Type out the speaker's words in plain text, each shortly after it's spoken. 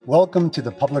Welcome to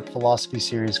the Public Philosophy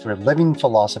series for Living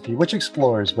Philosophy, which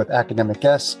explores with academic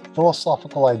guests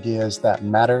philosophical ideas that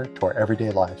matter to our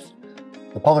everyday life.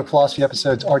 The Public Philosophy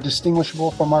episodes are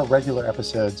distinguishable from our regular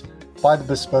episodes by the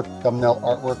bespoke thumbnail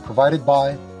artwork provided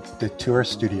by Detour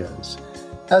Studios.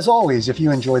 As always, if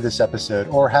you enjoy this episode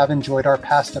or have enjoyed our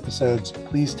past episodes,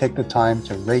 please take the time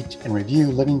to rate and review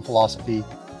Living Philosophy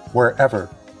wherever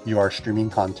you are streaming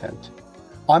content.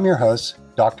 I'm your host,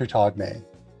 Dr. Todd May.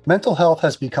 Mental health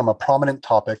has become a prominent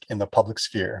topic in the public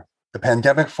sphere. The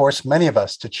pandemic forced many of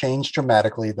us to change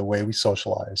dramatically the way we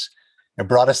socialize. It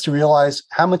brought us to realize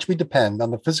how much we depend on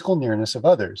the physical nearness of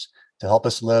others to help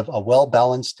us live a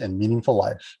well-balanced and meaningful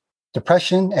life.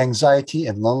 Depression, anxiety,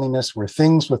 and loneliness were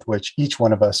things with which each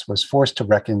one of us was forced to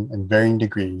reckon in varying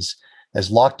degrees,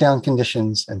 as lockdown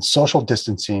conditions and social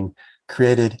distancing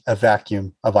created a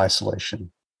vacuum of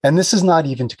isolation. And this is not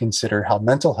even to consider how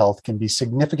mental health can be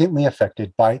significantly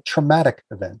affected by traumatic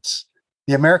events.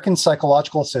 The American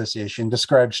Psychological Association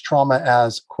describes trauma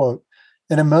as, quote,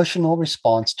 an emotional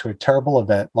response to a terrible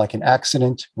event like an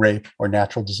accident, rape, or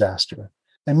natural disaster.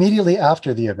 Immediately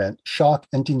after the event, shock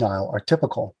and denial are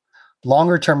typical.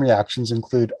 Longer-term reactions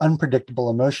include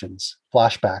unpredictable emotions,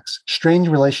 flashbacks, strained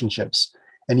relationships,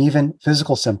 and even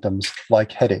physical symptoms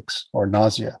like headaches or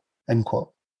nausea, end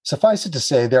quote. Suffice it to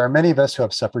say, there are many of us who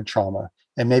have suffered trauma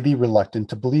and may be reluctant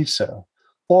to believe so,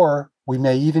 or we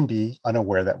may even be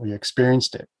unaware that we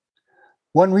experienced it.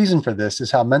 One reason for this is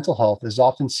how mental health is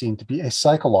often seen to be a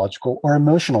psychological or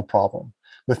emotional problem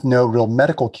with no real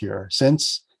medical cure,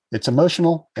 since it's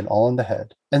emotional and all in the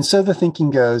head. And so the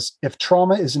thinking goes, if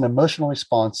trauma is an emotional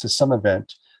response to some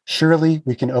event, surely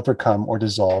we can overcome or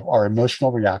dissolve our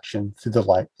emotional reaction through the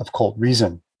light of cold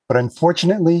reason. But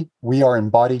unfortunately, we are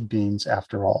embodied beings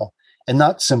after all, and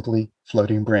not simply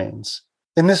floating brains.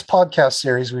 In this podcast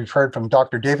series, we've heard from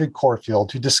Dr. David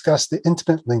Corfield, who discussed the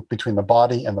intimate link between the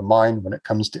body and the mind when it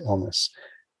comes to illness,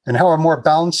 and how a more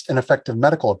balanced and effective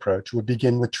medical approach would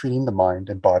begin with treating the mind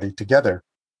and body together.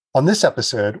 On this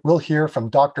episode, we'll hear from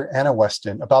Dr. Anna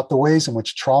Weston about the ways in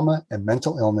which trauma and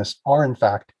mental illness are in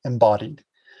fact embodied.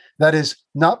 That is,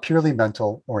 not purely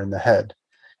mental or in the head.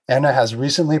 Anna has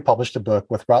recently published a book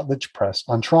with Routledge Press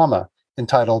on trauma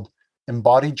entitled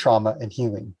Embodied Trauma and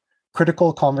Healing: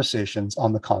 Critical Conversations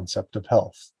on the Concept of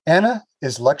Health. Anna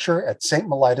is lecturer at St.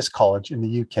 Mellitus College in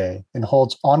the UK and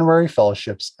holds honorary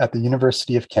fellowships at the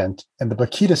University of Kent and the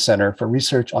Bakita Center for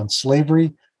Research on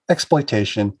Slavery,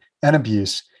 Exploitation, and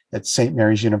Abuse at St.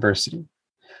 Mary's University.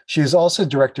 She is also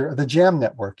director of the JAM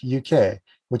Network UK,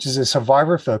 which is a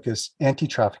survivor-focused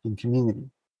anti-trafficking community.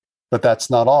 But that's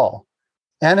not all.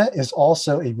 Anna is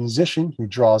also a musician who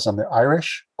draws on the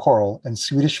Irish, choral, and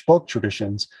Swedish folk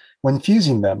traditions when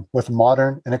fusing them with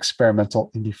modern and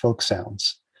experimental indie folk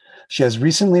sounds. She has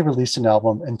recently released an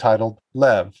album entitled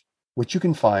Lev, which you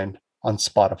can find on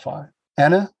Spotify.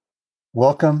 Anna,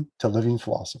 welcome to Living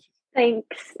Philosophy.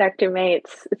 Thanks, Dr. May.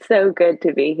 It's so good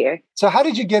to be here. So how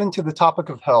did you get into the topic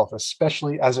of health,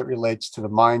 especially as it relates to the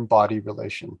mind-body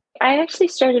relation? I actually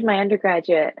started my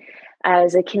undergraduate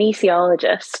as a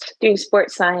kinesiologist doing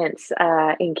sports science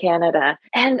in Canada.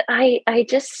 And I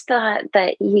just thought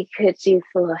that you could do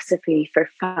philosophy for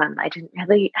fun. I didn't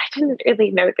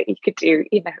really know that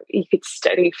you could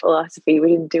study philosophy. We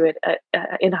didn't do it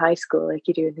in high school like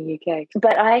you do in the UK.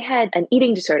 But I had an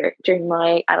eating disorder during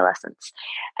my adolescence.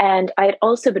 And I had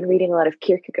also been reading a lot of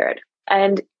Kierkegaard.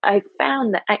 And I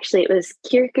found that actually it was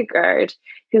Kierkegaard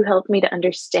who helped me to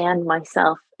understand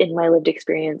myself in my lived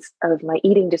experience of my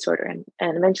eating disorder and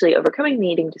eventually overcoming the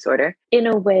eating disorder in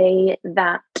a way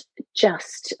that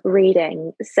just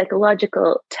reading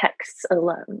psychological texts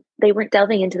alone, they weren't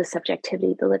delving into the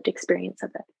subjectivity, the lived experience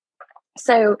of it.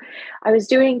 So I was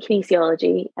doing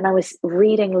kinesiology and I was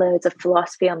reading loads of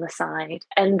philosophy on the side,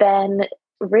 and then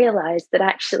realized that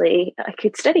actually I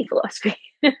could study philosophy.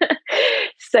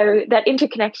 So that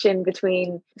interconnection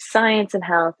between science and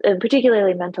health, and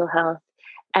particularly mental health,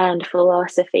 and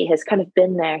philosophy has kind of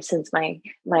been there since my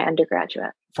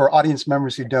undergraduate. For audience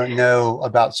members who don't know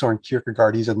about Søren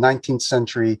Kierkegaard, he's a 19th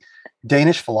century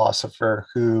Danish philosopher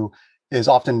who is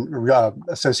often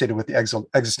associated with the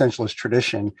existentialist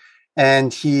tradition.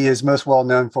 And he is most well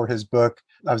known for his book,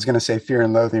 I was going to say Fear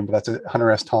and Loathing, but that's a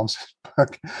Hunter S. Thompson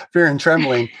book, Fear and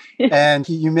Trembling. And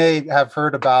you may have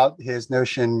heard about his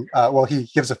notion, he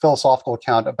gives a philosophical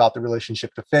account about the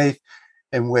relationship to faith,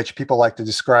 in which people like to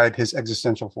describe his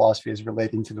existential philosophy as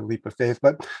relating to the leap of faith.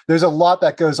 But there's a lot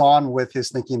that goes on with his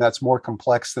thinking that's more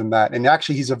complex than that. And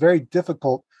actually, he's a very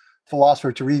difficult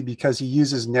philosopher to read because he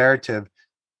uses narrative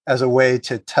as a way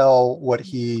to tell what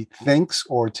he thinks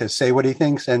or to say what he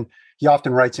thinks. And he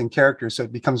often writes in character, so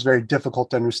it becomes very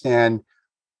difficult to understand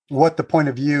what the point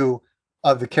of view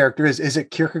of the character is. Is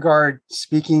it Kierkegaard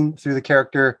speaking through the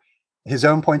character, his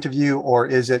own point of view, or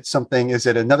is it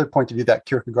another point of view that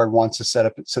Kierkegaard wants to set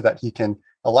up so that he can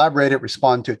elaborate it,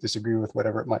 respond to it, disagree with,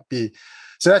 whatever it might be?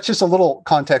 So that's just a little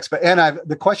context. But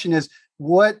the question is,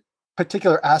 what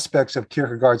particular aspects of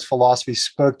Kierkegaard's philosophy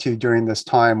spoke to you during this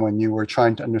time when you were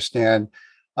trying to understand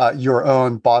your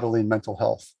own bodily and mental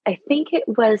health? I think it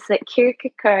was that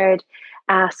Kierkegaard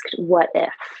asked, what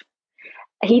if?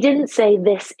 He didn't say,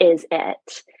 this is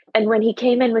it. And when he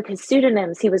came in with his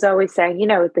pseudonyms, he was always saying,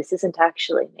 this isn't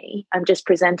actually me. I'm just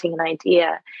presenting an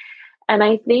idea. And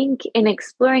I think in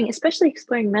especially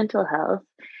exploring mental health,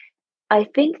 I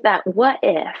think that what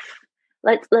if,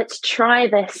 let's try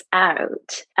this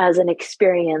out as an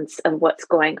experience of what's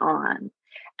going on.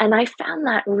 And I found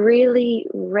that really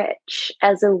rich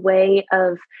as a way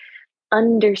of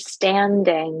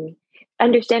understanding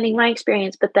my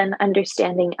experience, but then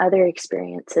understanding other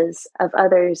experiences of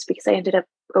others, because I ended up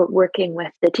working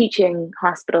with the teaching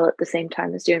hospital at the same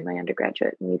time as doing my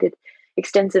undergraduate. And we did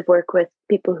extensive work with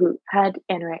people who had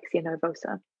anorexia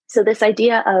nervosa. So this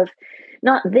idea of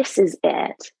not this is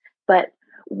it, but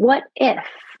what if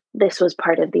this was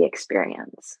part of the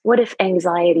experience? What if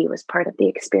anxiety was part of the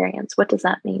experience? What does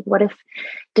that mean? What if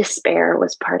despair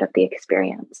was part of the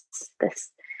experience?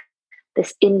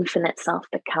 This infinite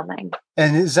self-becoming.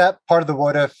 And is that part of the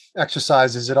what if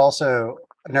exercise? Is it also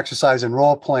an exercise in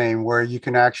role playing where you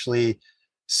can actually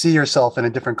see yourself in a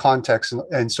different context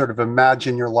and sort of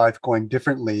imagine your life going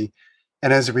differently?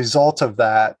 And as a result of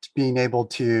that, being able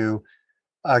to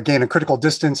gain a critical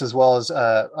distance, as well as,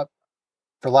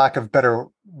 for lack of a better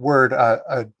word,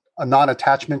 a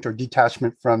non-attachment or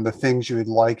detachment from the things you would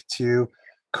like to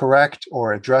correct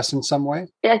or address in some way?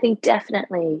 I think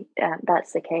definitely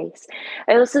that's the case.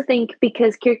 I also think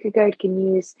because Kierkegaard can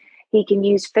use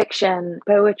fiction,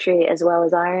 poetry, as well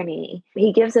as irony,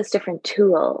 he gives us different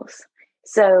tools.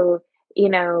 So,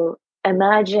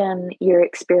 imagine your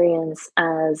experience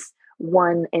as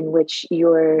one in which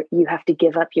you have to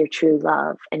give up your true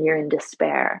love and you're in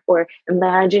despair. Or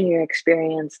imagine your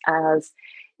experience as,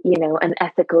 an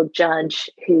ethical judge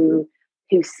who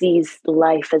sees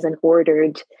life as an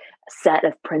ordered set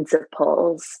of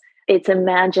principles. It's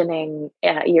imagining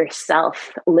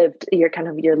yourself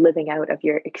you're living out of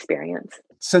your experience.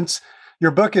 Since your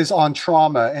book is on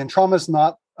trauma, and trauma is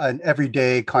not an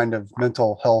everyday kind of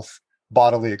mental health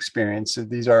bodily experience.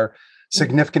 These are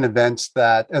significant events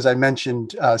that, as I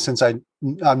mentioned, since I'm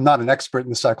not an expert in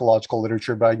the psychological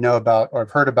literature, but I know about, or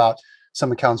I've heard about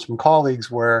some accounts from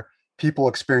colleagues where people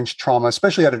experience trauma,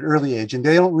 especially at an early age, and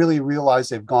they don't really realize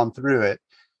they've gone through it.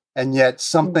 And yet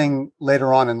something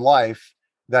later on in life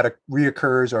that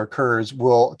reoccurs or occurs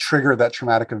will trigger that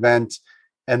traumatic event,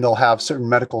 and they'll have certain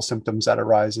medical symptoms that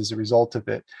arise as a result of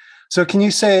it. So can you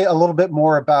say a little bit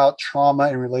more about trauma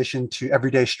in relation to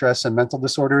everyday stress and mental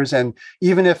disorders? And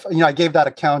even if, I gave that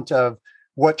account of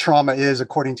what trauma is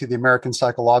according to the American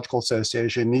Psychological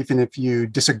Association, even if you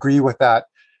disagree with that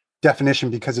definition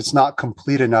because it's not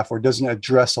complete enough or doesn't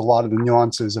address a lot of the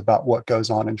nuances about what goes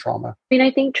on in trauma.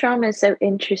 I think trauma is so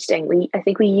interesting. I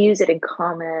think we use it in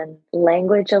common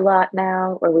language a lot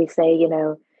now, where we say,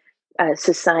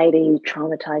 society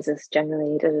traumatizes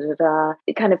generally,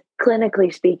 Kind of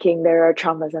clinically speaking, there are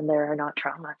traumas and there are not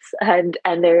traumas.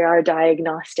 And there are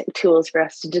diagnostic tools for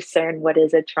us to discern what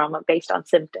is a trauma based on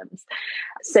symptoms.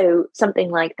 So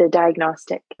something like the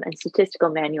Diagnostic and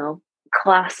Statistical Manual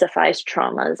classifies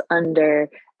traumas under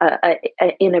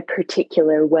in a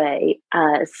particular way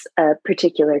as a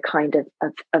particular kind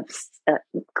of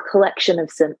collection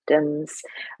of symptoms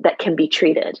that can be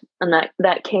treated. And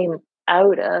that came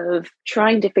out of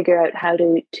trying to figure out how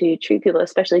to treat people,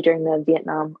 especially during the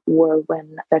Vietnam War,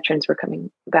 when veterans were coming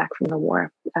back from the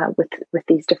war with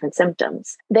these different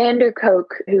symptoms. Van der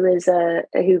Kolk, who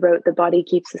wrote The Body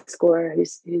Keeps the Score,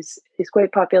 who's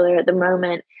quite popular at the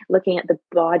moment, looking at the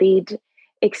bodied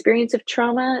experience of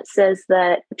trauma, says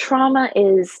that trauma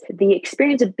is the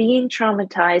experience of being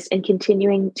traumatized and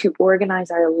continuing to organize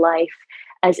our life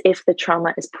as if the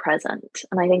trauma is present.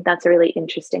 And I think that's a really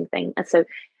interesting thing. And so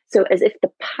as if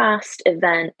the past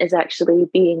event is actually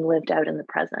being lived out in the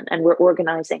present, and we're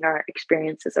organizing our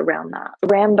experiences around that.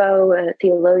 Rambo, a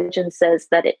theologian, says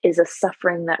that it is a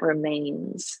suffering that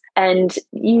remains. And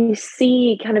you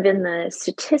see kind of in the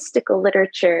statistical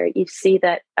literature, you see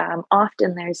that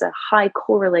often there's a high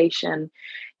correlation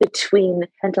between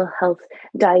mental health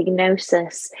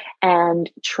diagnosis and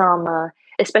trauma,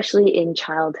 especially in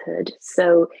childhood.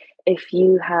 So if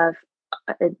you have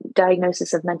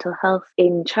diagnosis of mental health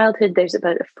in childhood, there's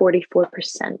about a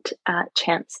 44%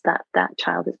 chance that that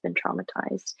child has been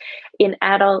traumatized. In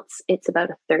adults, it's about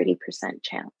a 30%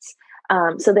 chance.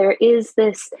 So there is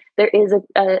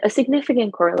a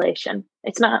significant correlation.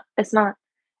 It's not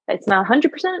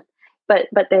 100%,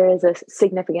 but there is a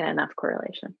significant enough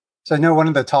correlation. So I know one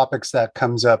of the topics that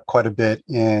comes up quite a bit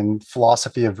in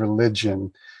philosophy of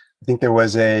religion, I think there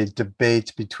was a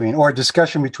debate or a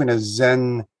discussion between a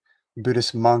Zen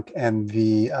Buddhist monk and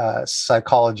the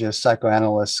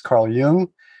psychoanalyst Carl Jung.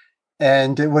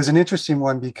 And it was an interesting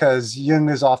one because Jung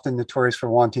is often notorious for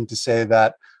wanting to say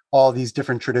that all these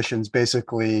different traditions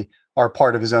basically are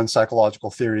part of his own psychological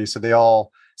theory.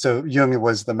 So Jung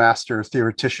was the master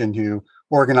theoretician who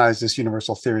organized this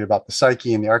universal theory about the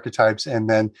psyche and the archetypes. And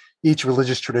then each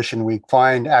religious tradition we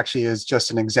find actually is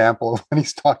just an example of what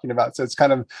he's talking about. So it's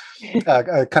kind of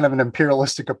an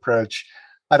imperialistic approach.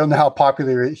 I don't know how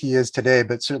popular he is today,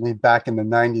 but certainly back in the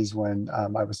 90s when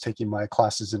I was taking my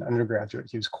classes in undergraduate,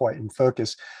 he was quite in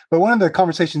focus. But one of the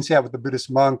conversations he had with the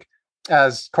Buddhist monk,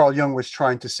 as Carl Jung was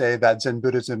trying to say that Zen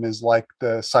Buddhism is like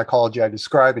the psychology I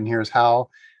describe, and here's how,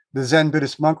 the Zen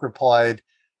Buddhist monk replied,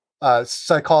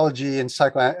 psychology and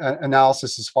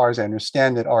psychoanalysis, as far as I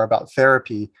understand it, are about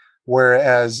therapy,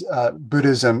 whereas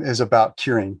Buddhism is about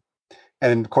curing.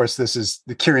 And of course, this is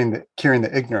the curing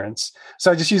the ignorance.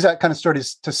 So I just use that kind of story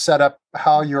to set up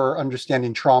how you're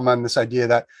understanding trauma and this idea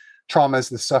that trauma is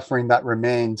the suffering that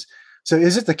remains. So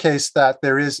is it the case that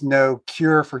there is no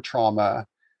cure for trauma,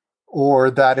 or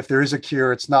that if there is a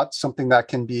cure, it's not something that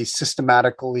can be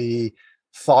systematically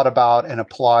thought about and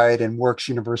applied and works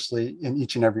universally in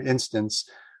each and every instance?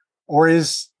 Or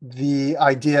is the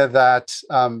idea that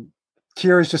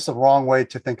cure is just the wrong way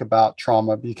to think about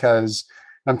trauma? Because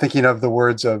I'm thinking of the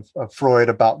words of Freud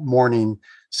about mourning.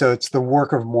 So it's the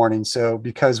work of mourning. So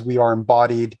because we are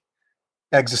embodied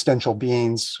existential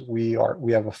beings, we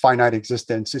have a finite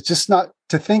existence. It's just not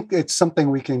to think it's something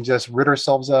we can just rid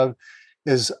ourselves of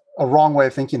is a wrong way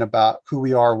of thinking about who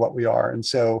we are, what we are. And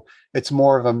so it's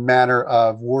more of a matter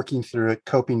of working through it,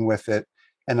 coping with it,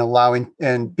 and allowing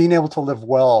and being able to live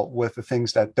well with the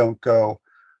things that don't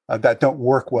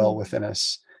work well within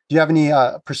us. Do you have any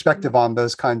perspective on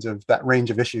those kinds of that range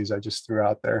of issues I just threw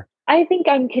out there? I think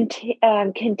I'm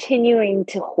continuing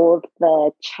to hold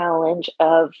the challenge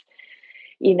of,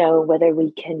 whether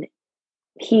we can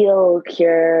heal,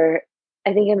 cure.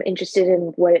 I think I'm interested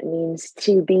in what it means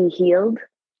to be healed.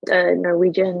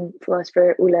 Norwegian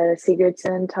philosopher Ulla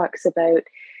Sigurdsson talks about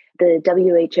the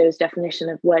WHO's definition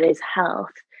of what is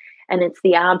health. And it's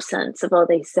the absence of all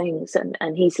these things.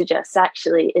 And he suggests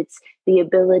actually it's the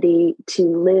ability to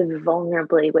live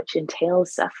vulnerably, which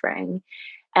entails suffering,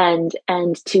 and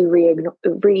to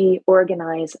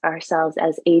reorganize ourselves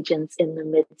as agents in the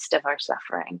midst of our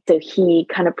suffering. So he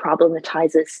kind of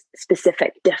problematizes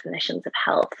specific definitions of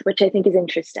health, which I think is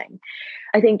interesting.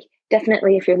 I think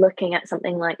definitely if you're looking at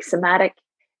something like somatic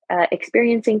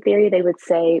experiencing theory, they would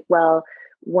say, well,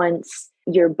 once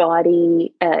your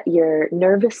body, your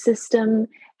nervous system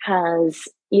has,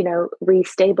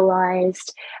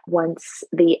 restabilized, once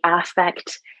the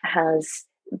affect has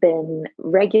been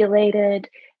regulated,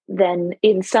 then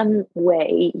in some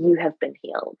way you have been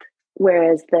healed.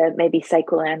 Whereas the maybe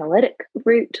psychoanalytic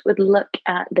route would look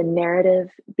at the narrative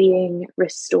being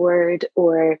restored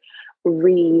or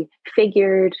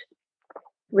refigured,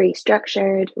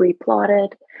 restructured,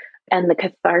 replotted, and the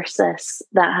catharsis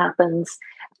that happens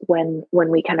when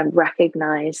we kind of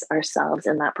recognize ourselves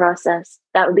in that process.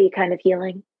 That would be kind of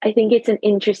healing. I think it's an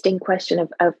interesting question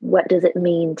of what does it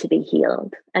mean to be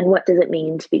healed, and what does it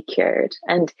mean to be cured,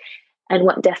 and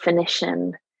what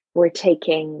definition we're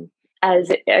taking.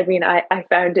 I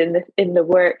found in the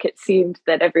work, it seemed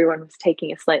that everyone was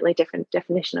taking a slightly different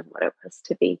definition of what it was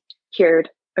to be cured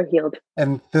or healed.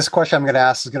 And this question I'm going to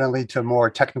ask is going to lead to a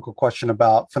more technical question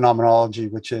about phenomenology,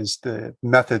 which is the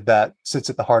method that sits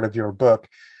at the heart of your book.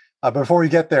 But before we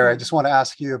get there, I just want to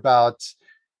ask you about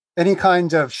any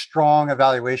kind of strong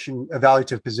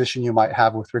evaluative position you might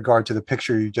have with regard to the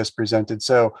picture you just presented.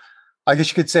 So I guess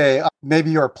you could say maybe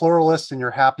you're a pluralist and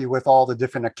you're happy with all the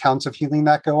different accounts of healing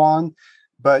that go on.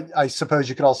 But I suppose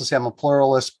you could also say I'm a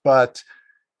pluralist, but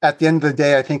at the end of the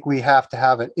day, I think we have to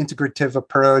have an integrative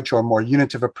approach or a more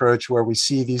unitive approach where we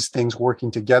see these things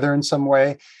working together in some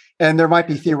way. And there might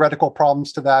be theoretical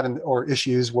problems to that or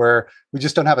issues where we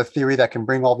just don't have a theory that can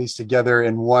bring all these together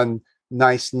in one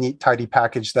nice, neat, tidy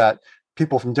package that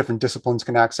people from different disciplines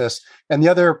can access. And the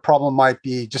other problem might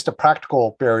be just a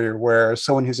practical barrier where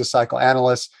someone who's a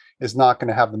psychoanalyst is not going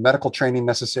to have the medical training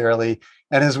necessarily.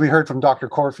 And as we heard from Dr.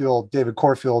 Corfield, David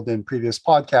Corfield, in previous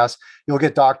podcasts, you'll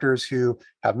get doctors who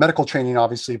have medical training,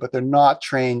 obviously, but they're not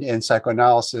trained in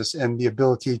psychoanalysis and the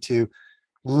ability to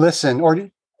listen, or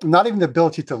not even the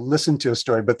ability to listen to a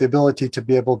story, but the ability to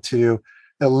be able to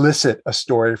elicit a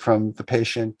story from the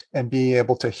patient and be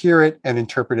able to hear it and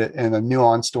interpret it in a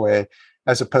nuanced way,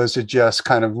 as opposed to just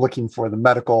kind of looking for the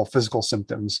medical, physical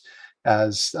symptoms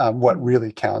as what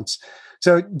really counts.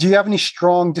 So do you have any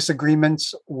strong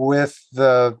disagreements with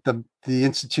the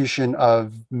institution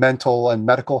of mental and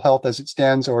medical health as it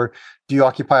stands, or do you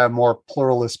occupy a more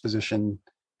pluralist position,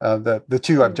 the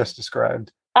two I've just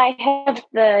described? I have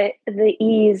the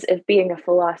ease of being a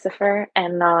philosopher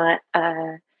and not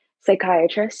a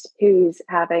psychiatrist who's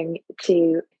having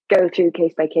to go through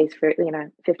case by case for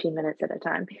 15 minutes at a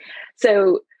time.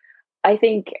 So I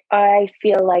think I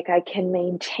feel like I can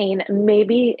maintain,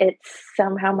 maybe it's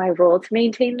somehow my role to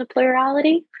maintain the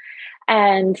plurality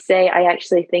and say, I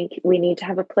actually think we need to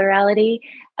have a plurality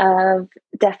of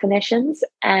definitions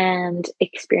and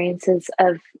experiences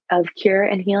of cure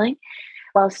and healing,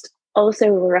 whilst also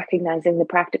recognizing the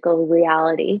practical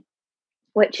reality,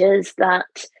 which is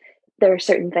that there are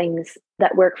certain things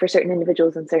that work for certain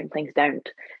individuals and certain things don't.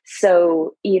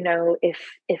 So,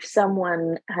 if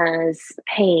someone has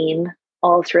pain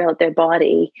all throughout their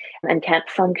body and can't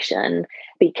function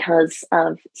because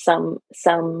of some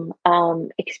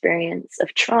experience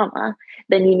of trauma,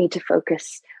 then you need to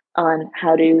focus on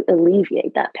how to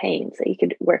alleviate that pain. So you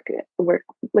could work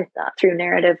with that through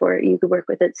narrative, or you could work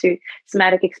with it through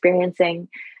somatic experiencing.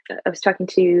 I was talking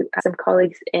to some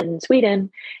colleagues in Sweden,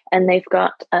 and they've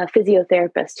got a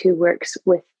physiotherapist who works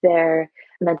with their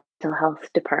mental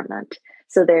health department.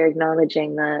 So they're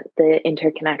acknowledging the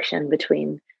interconnection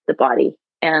between the body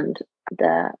and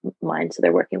the mind. So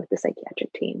they're working with the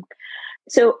psychiatric team.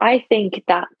 So I think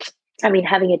that,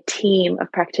 having a team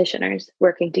of practitioners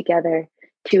working together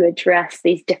to address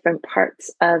these different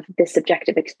parts of the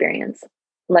subjective experience,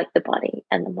 like the body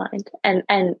and the mind,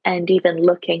 and even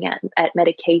looking at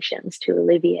medications to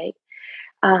alleviate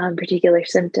particular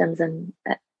symptoms. And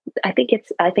I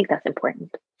think that's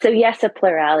important. So yes, a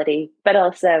plurality, but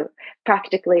also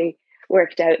practically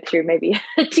worked out through maybe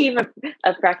a team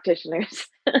of practitioners.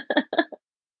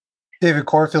 David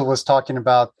Corfield was talking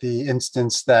about the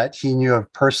instance that he knew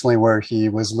of personally, where he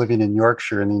was living in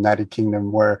Yorkshire in the United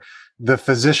Kingdom, where the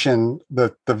physician,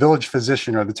 the village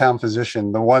physician or the town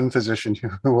physician, the one physician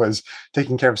who was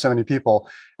taking care of so many people,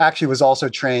 actually was also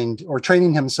trained or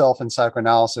training himself in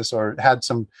psychoanalysis, or had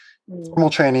some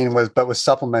formal training, but was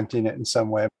supplementing it in some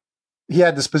way. He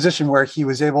had this position where he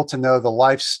was able to know the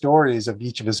life stories of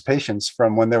each of his patients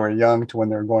from when they were young to when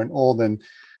they were going old. And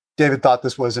David thought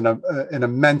this was an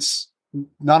immense,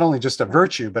 not only just a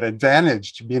virtue, but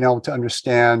advantage to being able to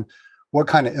understand what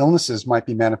kind of illnesses might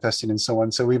be manifesting in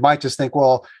someone. So we might just think,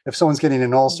 well, if someone's getting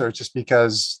an ulcer, it's just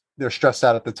because they're stressed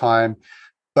out at the time.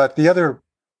 But the other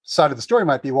side of the story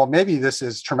might be, well, maybe this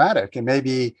is traumatic, and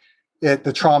maybe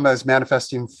the trauma is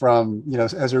manifesting from,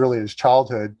 as early as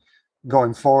childhood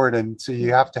going forward. And so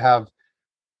you have to have,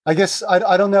 I guess,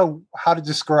 I don't know how to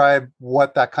describe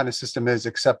what that kind of system is,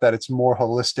 except that it's more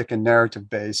holistic and narrative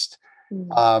based.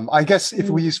 I guess if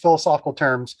we use philosophical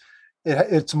terms,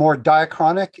 it's more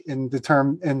diachronic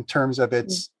in terms of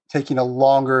it's taking a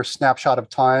longer snapshot of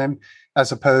time,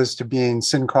 as opposed to being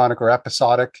synchronic or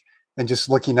episodic and just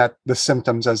looking at the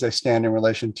symptoms as they stand in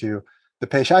relation to the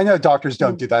patient. I know doctors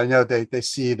don't do that. I know they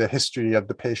see the history of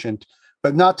the patient,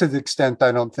 but not to the extent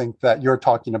I don't think that you're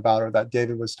talking about, or that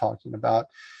David was talking about.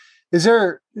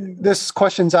 This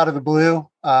question's out of the blue.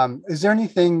 Is there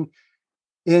anything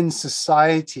in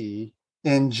society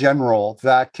in general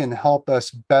that can help us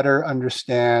better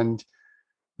understand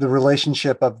the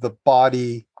relationship of the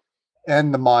body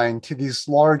and the mind to these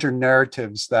larger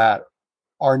narratives that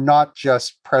are not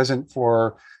just present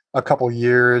for a couple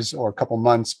years or a couple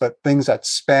months, but things that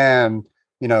span,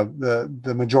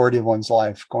 the majority of one's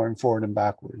life going forward and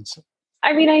backwards?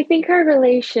 I think our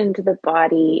relation to the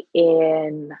body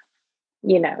in,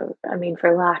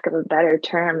 for lack of a better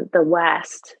term, the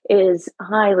West is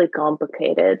highly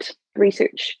complicated.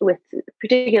 Research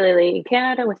particularly in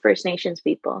Canada, with First Nations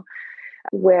people,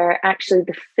 where actually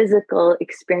the physical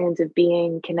experience of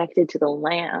being connected to the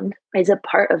land is a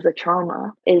part of the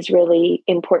trauma, is really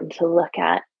important to look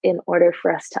at in order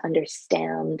for us to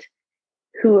understand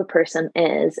who a person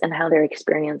is and how they're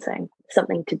experiencing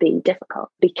something to be difficult,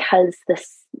 because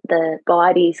the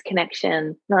body's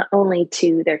connection not only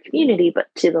to their community but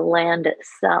to the land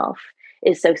itself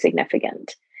is so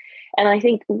significant. And I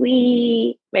think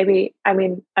I'm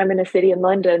in a city in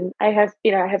London. I have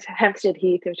Hampstead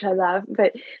Heath, which I love,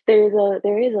 but there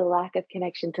is a lack of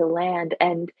connection to land.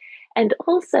 And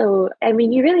also, I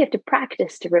mean, you really have to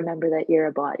practice to remember that you're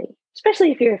a body,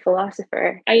 especially if you're a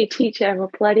philosopher. I'm a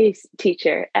Pilates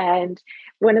teacher. And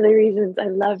one of the reasons I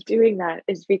love doing that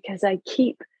is because I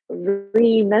keep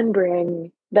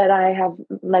remembering that I have,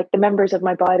 like, the members of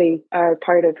my body are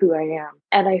part of who I am.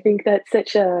 And I think that's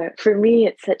for me,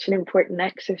 it's such an important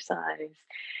exercise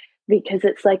because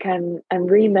it's like I'm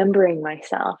remembering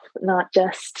myself, not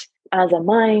just as a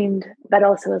mind, but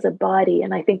also as a body.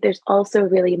 And I think there's also a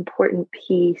really important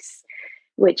piece,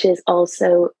 which is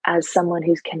also as someone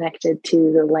who's connected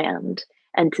to the land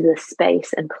and to the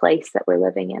space and place that we're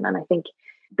living in. And I think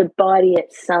the body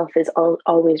itself is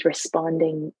always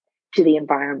responding to the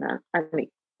environment. I mean,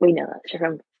 we know that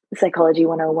from Psychology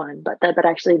 101, but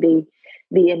actually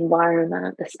the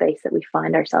environment, the space that we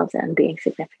find ourselves in being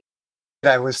significant.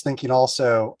 I was thinking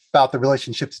also about the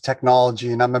relationship to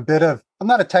technology, and I'm not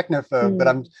a technophobe, but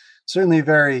I'm certainly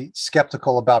very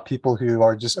skeptical about people who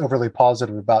are just overly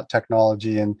positive about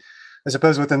technology. And I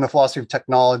suppose within the philosophy of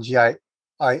technology, I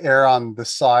err on the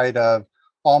side of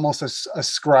almost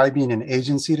ascribing an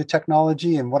agency to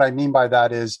technology. And what I mean by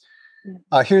that is,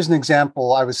 here's an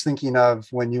example I was thinking of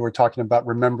when you were talking about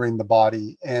remembering the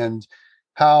body, and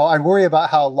how I worry about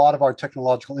how a lot of our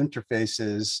technological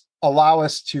interfaces allow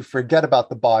us to forget about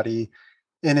the body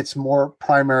in its more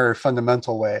primary,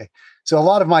 fundamental way. So a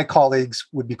lot of my colleagues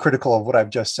would be critical of what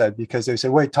I've just said because they say,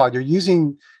 wait, Todd, you're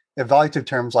using evaluative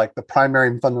terms like the primary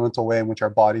and fundamental way in which our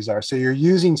bodies are. So you're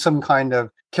using some kind of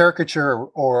caricature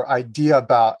or idea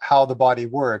about how the body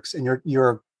works, and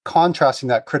you're contrasting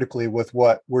that critically with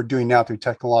what we're doing now through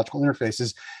technological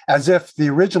interfaces, as if the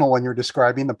original one you're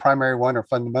describing, the primary one or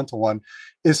fundamental one,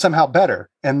 is somehow better.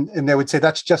 And they would say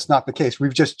that's just not the case.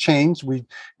 We've just changed.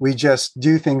 We just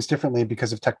do things differently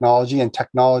because of technology, and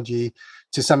technology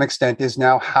to some extent is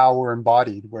now how we're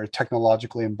embodied. We're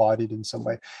technologically embodied in some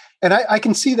way. And I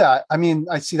can see that. I mean,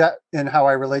 I see that in how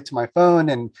I relate to my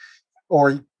phone,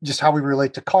 or just how we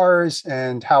relate to cars,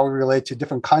 and how we relate to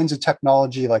different kinds of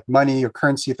technology like money or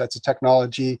currency, if that's a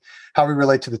technology, how we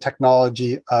relate to the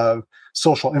technology of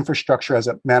social infrastructure as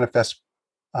it manifests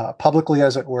publicly,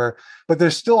 as it were. But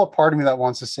there's still a part of me that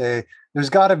wants to say there's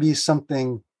got to be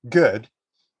something good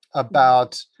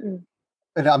about,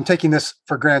 and I'm taking this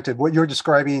for granted, what you're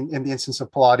describing in the instance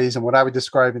of Pilates and what I would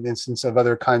describe in the instance of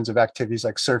other kinds of activities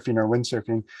like surfing or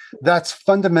windsurfing, that's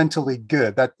fundamentally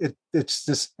good. That it's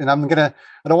this, and I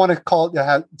don't want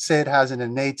to say it has an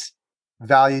innate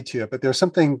value to it, but there's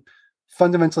something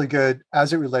fundamentally good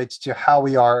as it relates to how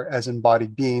we are as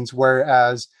embodied beings,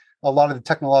 whereas a lot of the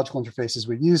technological interfaces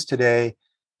we use today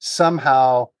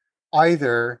somehow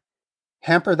either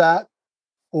hamper that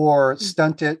or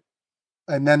stunt it.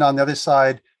 And then on the other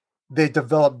side, they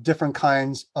develop different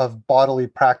kinds of bodily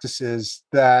practices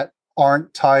that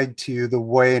aren't tied to the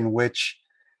way in which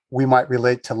we might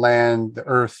relate to land, the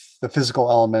earth, the physical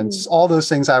elements, all those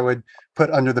things I would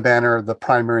put under the banner of the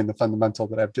primary and the fundamental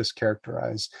that I've just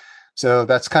characterized. So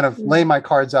that's kind of laying my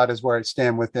cards out as where I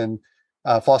stand within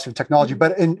philosophy of technology.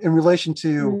 But in relation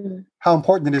to how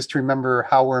important it is to remember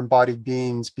how we're embodied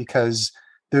beings, because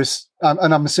there's,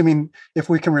 and I'm assuming if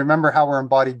we can remember how we're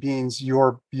embodied beings,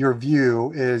 your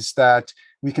view is that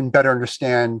we can better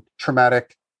understand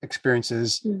traumatic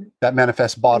experiences that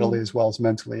manifest bodily as well as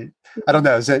mentally. I don't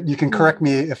know. Is that, you can correct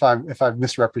me if I've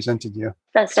misrepresented you.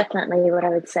 That's definitely what I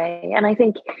would say. And I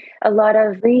think a lot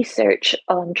of research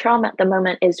on trauma at the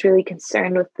moment is really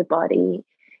concerned with the body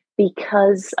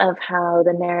because of how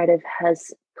the narrative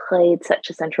has played such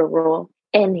a central role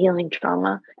in healing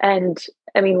trauma. And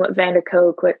I mean, what Van der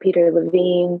Kolk, what Peter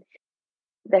Levine,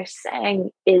 they're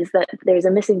saying is that there's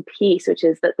a missing piece, which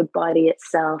is that the body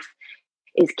itself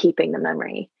is keeping the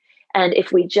memory. And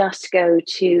if we just go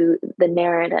to the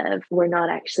narrative, we're not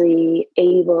actually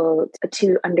able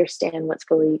to understand what's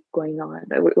fully going on.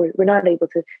 We're not able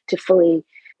to fully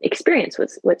experience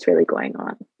what's really going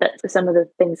on. That some of the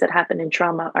things that happen in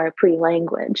trauma are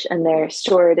pre-language, and they're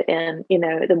stored in,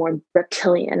 the more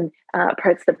reptilian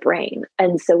parts of the brain.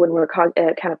 And so when we're kind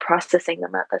of processing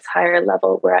them at this higher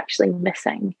level, we're actually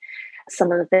missing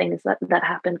some of the things that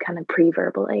happen kind of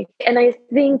pre-verbally. And I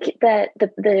think that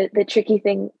the tricky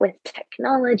thing with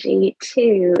technology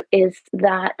too is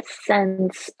that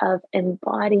sense of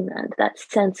embodiment, that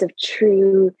sense of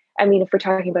true. I mean, if we're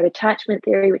talking about attachment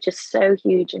theory, which is so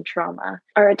huge in trauma,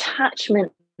 our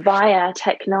attachment via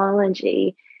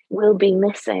technology will be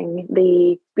missing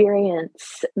the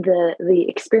experience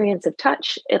of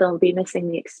touch. It'll be missing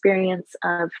the experience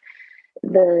of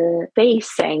the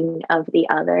facing of the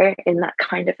other in that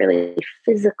kind of really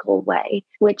physical way,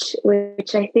 which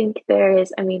I think there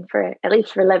is, I mean, for at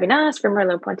least for Levinas, for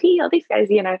Merleau-Ponty, all these guys,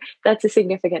 that's a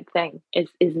significant thing, is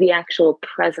the actual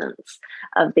presence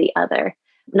of the other,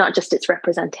 not just its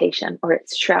representation or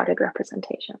its shrouded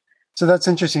representation. So that's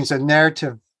interesting. So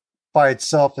narrative by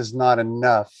itself is not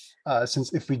enough,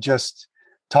 since if we just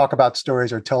talk about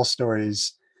stories or tell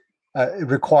stories, it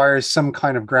requires some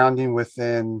kind of grounding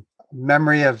within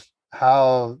memory of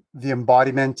how the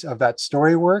embodiment of that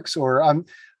story works. Or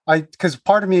because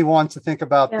part of me wants to think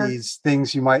about these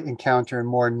things you might encounter in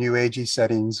more new agey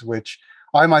settings, which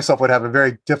I myself would have a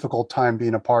very difficult time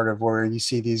being a part of, where you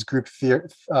see these group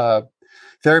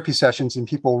therapy sessions and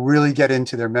people really get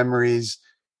into their memories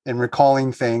and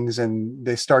recalling things, and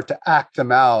they start to act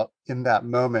them out in that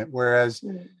moment. Whereas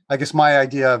I guess my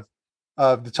idea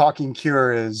of the talking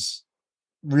cure is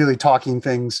really talking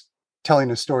things,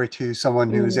 telling a story to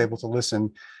someone who is able to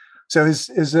listen. So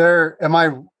is there, am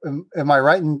I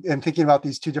right in thinking about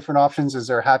these two different options? Is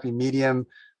there a happy medium,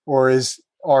 or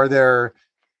are there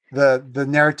the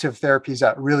narrative therapies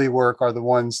that really work are the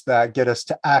ones that get us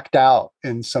to act out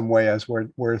in some way as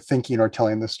we're thinking or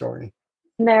telling the story?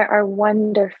 There are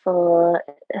wonderful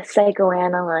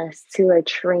psychoanalysts who are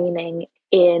training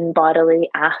in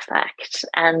bodily affect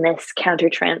and this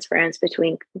countertransference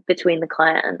between the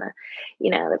client and the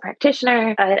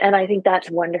practitioner, and I think that's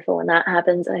wonderful when that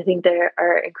happens. I think there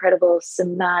are incredible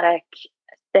somatic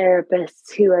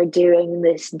therapists who are doing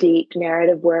this deep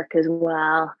narrative work as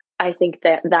well. I think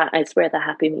that is where the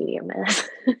happy medium is.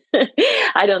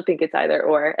 I don't think it's either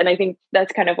or. And I think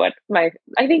that's kind of what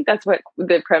that's what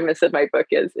the premise of my book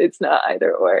is. It's not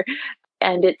either or.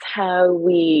 And it's how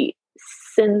we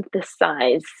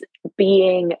synthesize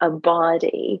being a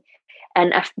body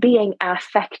and being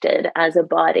affected as a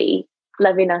body.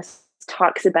 Levinas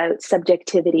talks about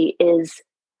subjectivity is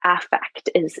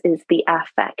affect, is the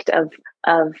affect of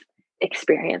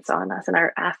experience on us, and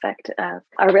our affect, our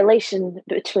relation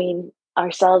between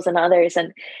ourselves and others,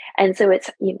 and so it's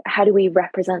how do we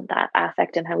represent that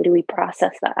affect, and how do we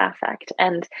process that affect,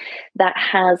 and that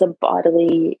has a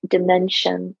bodily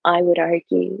dimension. I would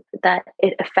argue that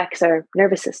it affects our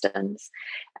nervous systems,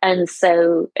 and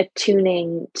so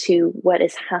attuning to what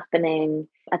is happening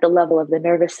at the level of the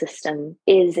nervous system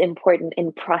is important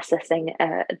in processing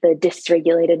the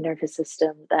dysregulated nervous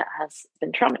system that has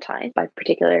been traumatized by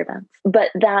particular events. But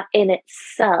that in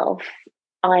itself,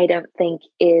 I don't think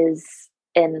is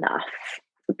enough,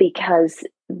 because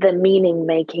the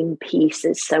meaning-making piece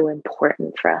is so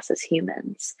important for us as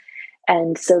humans.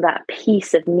 And so that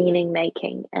piece of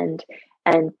meaning-making and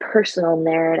personal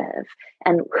narrative,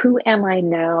 and who am I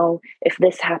now if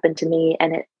this happened to me,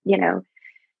 and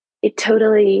it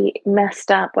totally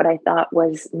messed up what I thought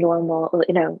was normal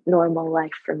life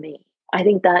for me. I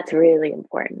think that's really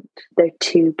important. They're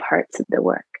two parts of the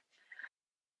work.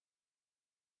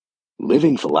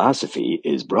 Living Philosophy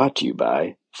is brought to you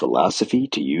by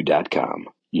philosophy2u.com,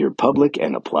 your public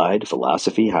and applied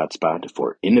philosophy hotspot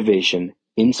for innovation,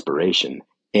 inspiration,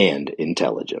 and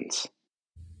intelligence.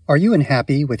 Are you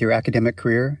unhappy with your academic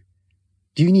career?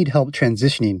 Do you need help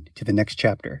transitioning to the next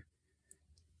chapter?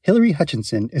 Hillary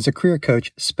Hutchinson is a career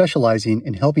coach specializing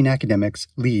in helping academics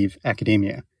leave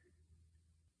academia.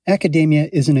 Academia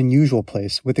is an unusual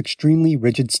place with extremely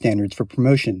rigid standards for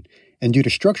promotion, and due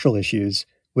to structural issues,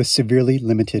 with severely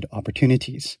limited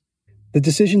opportunities. The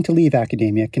decision to leave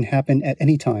academia can happen at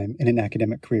any time in an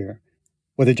academic career,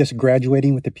 whether just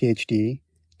graduating with a PhD,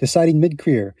 deciding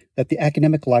mid-career that the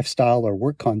academic lifestyle or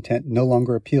work content no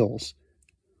longer appeals,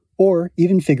 or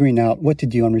even figuring out what to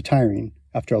do on retiring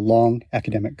after a long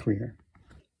academic career.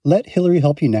 Let Hillary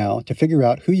help you now to figure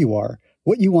out who you are,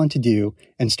 what you want to do,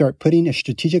 and start putting a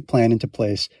strategic plan into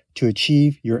place to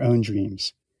achieve your own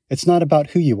dreams. It's not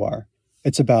about who you are,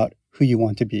 it's about who you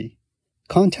want to be.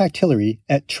 Contact Hillary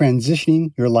at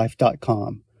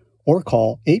transitioningyourlife.com or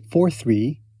call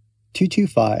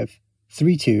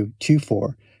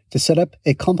 843-225-3224 to set up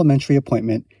a complimentary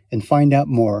appointment and find out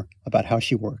more about how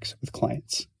she works with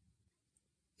clients.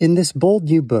 In this bold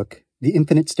new book, The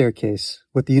Infinite Staircase,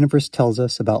 What the Universe Tells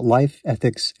Us About Life,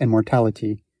 Ethics, and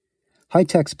Mortality,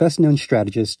 high-tech's best-known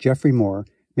strategist Geoffrey Moore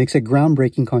makes a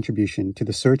groundbreaking contribution to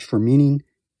the search for meaning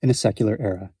in a secular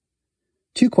era.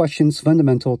 Two questions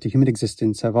fundamental to human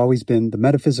existence have always been the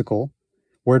metaphysical,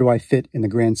 where do I fit in the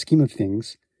grand scheme of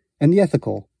things, and the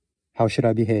ethical, how should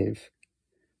I behave?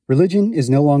 Religion is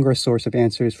no longer a source of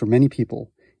answers for many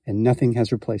people, and nothing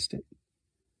has replaced it.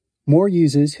 Moore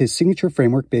uses his signature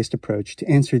framework-based approach to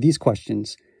answer these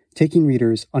questions, taking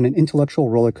readers on an intellectual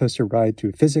roller coaster ride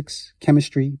through physics,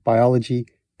 chemistry, biology,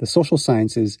 the social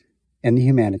sciences, and the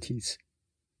humanities.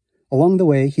 Along the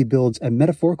way, he builds a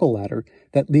metaphorical ladder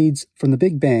that leads from the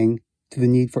Big Bang to the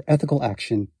need for ethical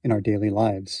action in our daily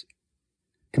lives.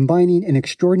 Combining an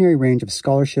extraordinary range of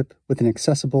scholarship with an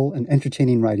accessible and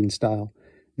entertaining writing style,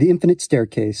 The Infinite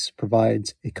Staircase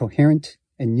provides a coherent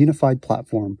and unified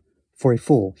platform for a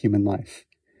full human life.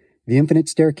 The Infinite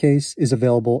Staircase is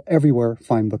available everywhere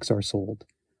fine books are sold.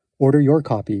 Order your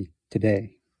copy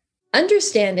today.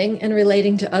 Understanding and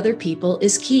relating to other people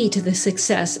is key to the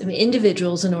success of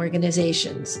individuals and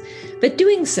organizations, but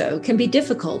doing so can be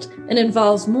difficult and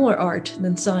involves more art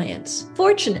than science.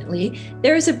 Fortunately,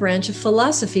 there is a branch of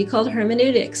philosophy called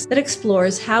hermeneutics that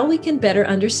explores how we can better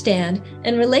understand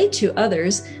and relate to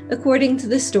others according to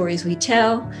the stories we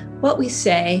tell, what we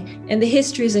say, and the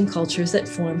histories and cultures that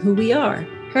form who we are.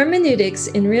 Hermeneutics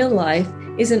in Real Life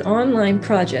is an online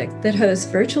project that hosts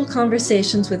virtual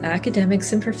conversations with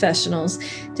academics and professionals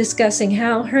discussing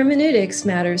how hermeneutics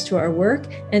matters to our work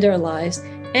and our lives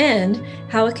and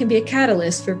how it can be a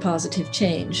catalyst for positive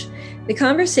change. The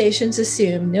conversations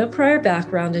assume no prior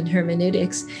background in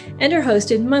hermeneutics and are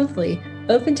hosted monthly,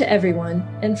 open to everyone,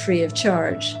 and free of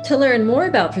charge. To learn more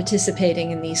about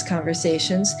participating in these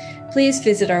conversations, please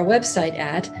visit our website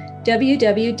at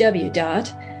www.L.org.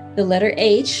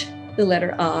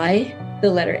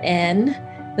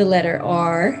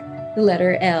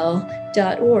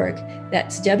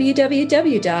 That's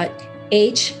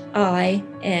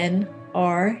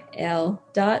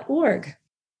www.hinrl.org.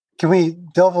 Can we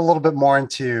delve a little bit more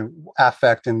into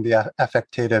affect and the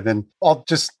affectative? And I'll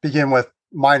just begin with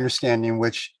my understanding,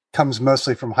 which comes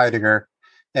mostly from Heidegger.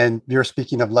 And you're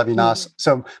speaking of Levinas. Mm-hmm.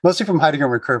 So mostly from Heidegger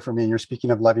and Ricoeur for me, and you're speaking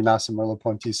of Levinas and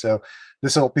Merleau-Ponty. So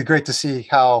this will be great to see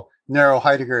how narrow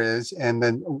Heidegger is and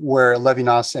then where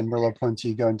Levinas and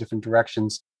Merleau-Ponty go in different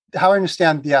directions. How I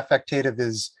understand the affectative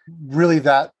is really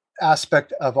that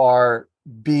aspect of our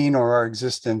being or our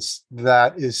existence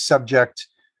that is subject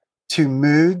to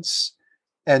moods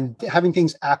and having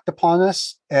things act upon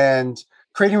us and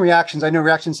creating reactions. I know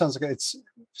reaction sounds like it's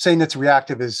saying it's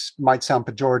reactive might sound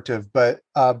pejorative, but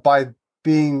by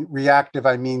being reactive,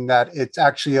 I mean that it's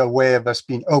actually a way of us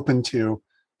being open to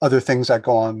other things that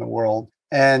go on in the world.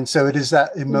 And so it is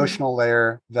that emotional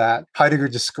layer that Heidegger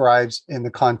describes in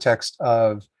the context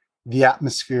of the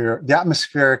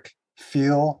atmospheric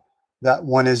feel that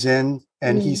one is in.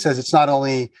 And he says it's not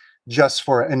only just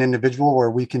for an individual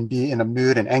where we can be in a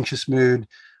mood, an anxious mood.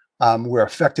 We're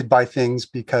affected by things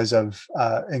because of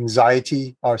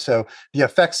anxiety. Or so the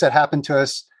effects that happen to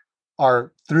us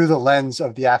are through the lens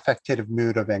of the affectative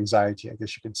mood of anxiety, I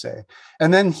guess you could say.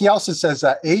 And then he also says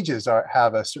that ages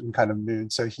have a certain kind of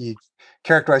mood. So he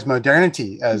characterized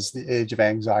modernity as the age of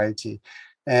anxiety,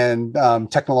 and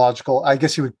technological. I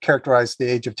guess he would characterize the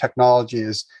age of technology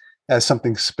as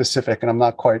something specific. And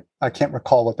I can't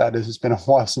recall what that is. It's been a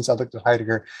while since I looked at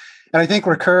Heidegger. And I think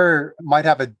Ricoeur might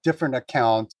have a different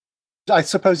account. I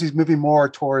suppose he's moving more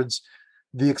towards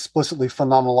the explicitly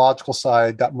phenomenological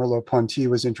side that Merleau-Ponty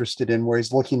was interested in, where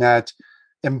he's looking at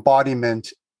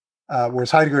embodiment,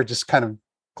 whereas Heidegger just kind of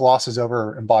glosses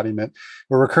over embodiment,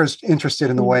 where Ricoeur's interested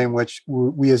in the way in which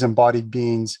we as embodied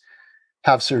beings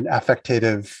have certain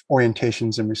affectative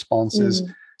orientations and responses.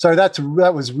 Sorry, that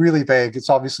was really vague. It's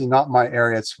obviously not my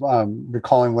area. It's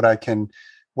recalling what I can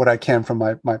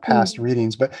from my past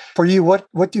readings. But for you,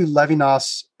 what do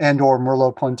Levinas and or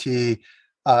Merleau-Ponty,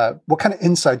 what kind of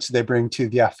insights do they bring to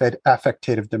the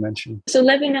affectative dimension? So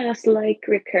Levinas, like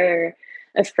Ricoeur,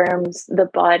 affirms the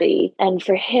body. And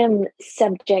for him,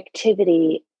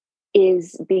 subjectivity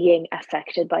is being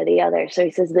affected by the other. So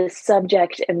he says the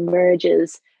subject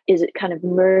merges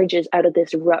out of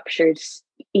this ruptured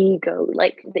ego.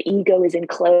 Like the ego is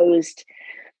enclosed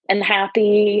and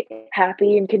happy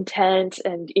and content,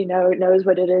 and knows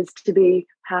what it is to be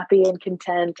happy and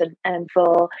content and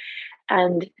full.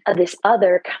 And this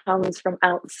other comes from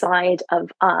outside of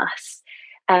us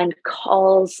and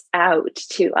calls out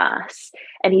to us.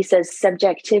 And he says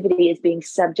subjectivity is being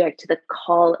subject to the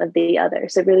call of the other.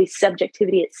 So really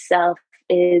subjectivity itself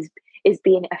is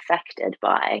being affected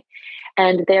by,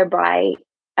 and thereby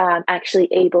actually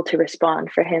able to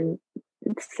respond. For him,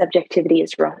 subjectivity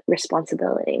is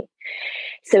responsibility.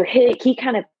 So he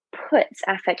kind of puts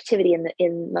affectivity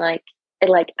in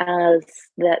as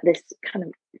this kind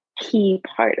of key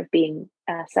part of being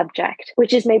a subject,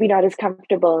 which is maybe not as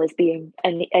comfortable as being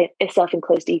a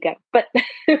self-enclosed ego, but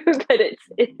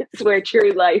it's where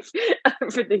true life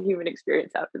for the human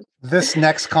experience happens. This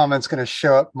next comment's going to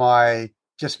show up my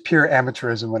just pure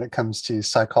amateurism when it comes to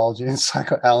psychology and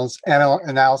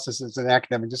psychoanalysis as an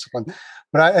academic discipline.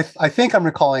 But I think I'm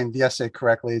recalling the essay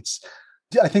correctly.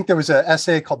 I think there was an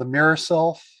essay called The Mirror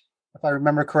Self if I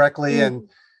remember correctly. Mm. And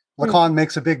Lacan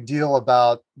makes a big deal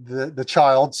about the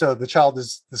child. So the child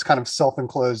is this kind of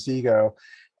self-enclosed ego.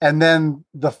 And then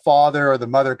the father or the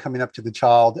mother coming up to the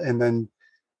child. And then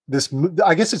this,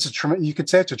 I guess you could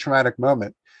say it's a traumatic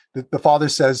moment. The father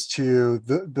says to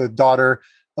the daughter,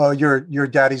 "Oh, you're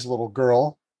daddy's little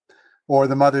girl." Or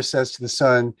the mother says to the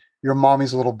son, "Your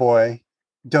mommy's little boy.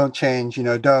 Don't change,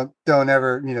 don't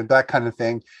ever, that kind of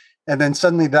thing." And then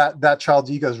suddenly that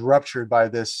child's ego is ruptured by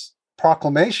this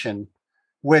proclamation,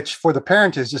 which for the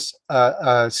parent is just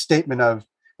a statement of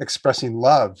expressing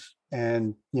love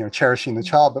and, cherishing the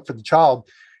child. But for the child,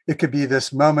 it could be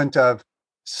this moment of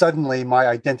suddenly my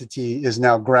identity is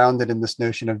now grounded in this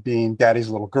notion of being daddy's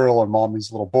little girl or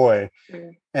mommy's little boy,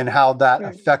 and how that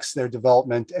affects their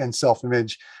development and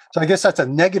self-image. So I guess that's a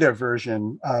negative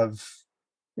version of,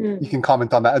 you can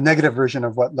comment on that, a negative version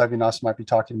of what Levinas might be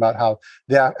talking about, how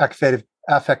the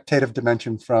affective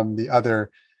dimension from the other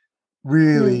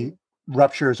really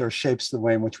ruptures or shapes the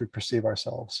way in which we perceive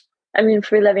ourselves. I mean,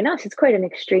 for Levinas, it's quite an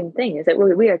extreme thing, is that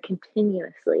we are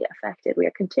continuously affected. We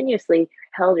are continuously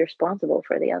held responsible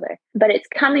for the other. But it's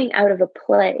coming out of a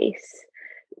place,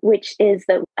 which is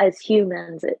that as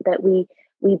humans, that we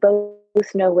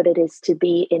both know what it is to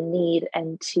be in need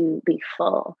and to be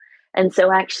full. And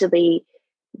so actually,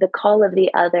 the call of the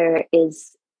other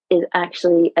is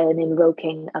actually an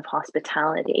invoking of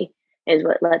hospitality, is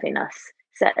what Levinas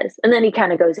says. And then he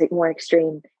kind of goes more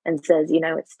extreme and says,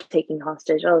 it's taking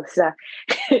hostage, all this stuff,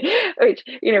 which,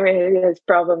 maybe has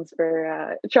problems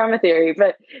for trauma theory,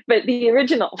 but the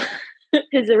original,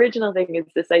 his original thing is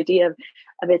this idea of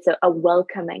it's a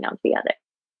welcoming of the other.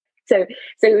 So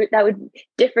that would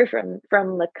differ from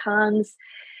Lacan's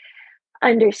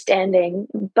understanding,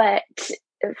 but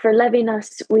for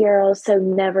Levinas, we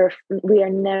are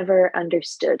never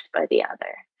understood by the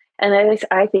other. And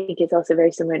I think it's also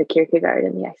very similar to Kierkegaard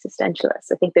and the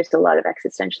existentialists. I think there's a lot of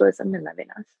existentialism in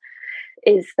Levinas,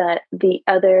 is that the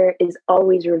other is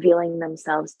always revealing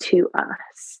themselves to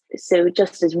us. So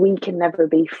just as we can never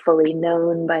be fully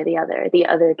known by the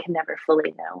other can never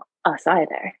fully know us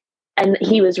either. And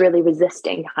he was really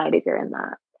resisting Heidegger in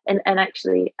that. And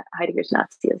actually Heidegger's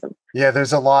Nazism. Yeah,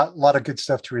 there's a lot of good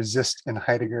stuff to resist in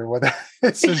Heidegger, whether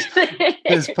it's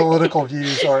his political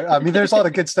views or, there's a lot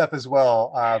of good stuff as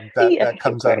well that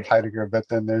comes out of Heidegger, but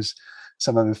then there's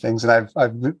some other things. And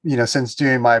I've since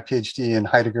doing my PhD in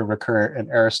Heidegger, Ricoeur, and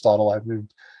Aristotle, I've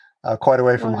moved quite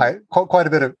away from quite a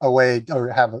bit away, or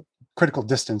have a critical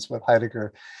distance with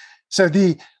Heidegger. So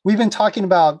we've been talking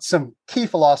about some key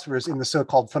philosophers in the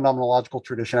so-called phenomenological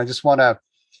tradition. I just want to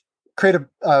create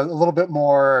a little bit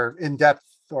more in-depth,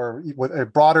 or with a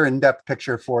broader in-depth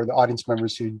picture for the audience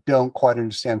members who don't quite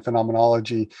understand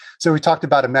phenomenology. So we talked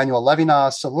about Emmanuel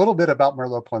Levinas, a little bit about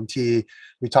Merleau-Ponty.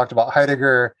 We talked about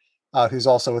Heidegger, who's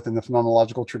also within the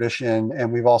phenomenological tradition.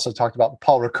 And we've also talked about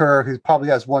Paul Ricoeur, who probably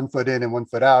has one foot in and one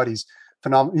foot out. He's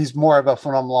more of a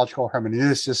phenomenological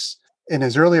hermeneuticist in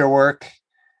his earlier work.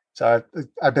 So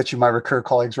I bet you my Ricoeur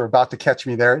colleagues were about to catch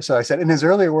me there. So I said in his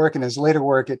earlier work and his later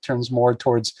work, it turns more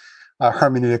towards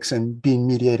hermeneutics and being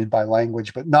mediated by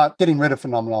language, but not getting rid of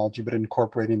phenomenology, but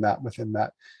incorporating that within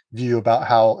that view about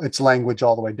how it's language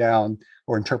all the way down,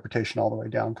 or interpretation all the way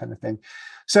down, kind of thing.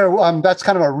 So that's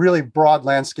kind of a really broad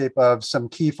landscape of some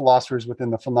key philosophers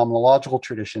within the phenomenological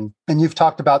tradition. And you've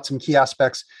talked about some key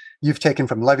aspects you've taken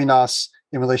from Levinas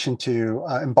in relation to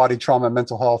embodied trauma and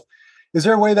mental health. Is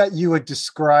there a way that you would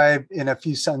describe in a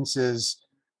few sentences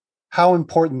how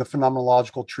important the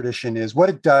phenomenological tradition is, what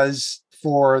it does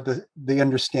for the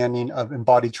understanding of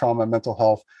embodied trauma and mental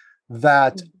health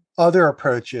that other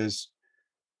approaches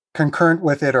concurrent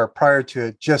with it or prior to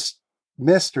it just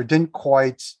missed or didn't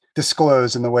quite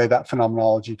disclose in the way that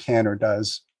phenomenology can or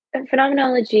does? And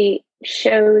phenomenology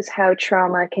shows how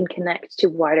trauma can connect to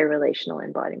wider relational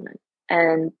embodiment.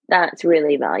 And that's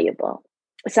really valuable.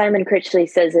 Simon Critchley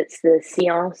says it's the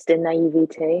science de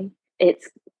naïveté. It's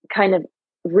kind of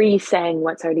re-saying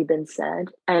what's already been said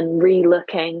and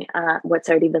re-looking at what's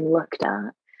already been looked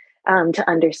at to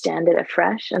understand it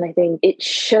afresh. And I think it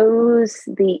shows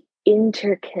the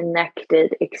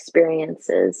interconnected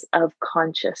experiences of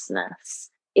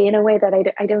consciousness in a way that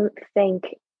I don't think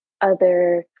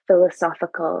other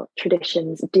philosophical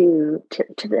traditions do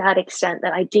to that extent.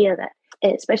 That idea that,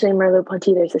 especially in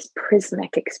Merleau-Ponty, there's this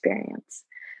prismic experience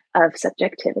of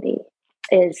subjectivity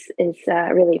is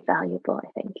really valuable,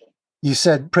 I think. You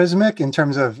said prismic in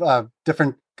terms of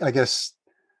different, I guess,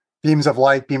 beams of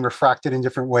light being refracted in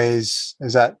different ways.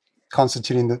 Is that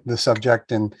constituting the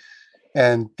subject and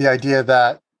the idea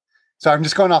that, so I'm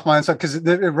just going off my own stuff because it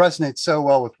resonates so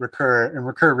well with Ricoeur, and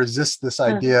Ricoeur resists this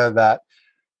idea that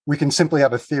we can simply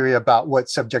have a theory about what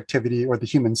subjectivity or the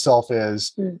human self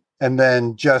is, and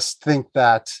then just think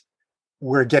that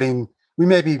we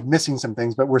may be missing some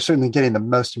things, but we're certainly getting the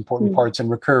most important parts. And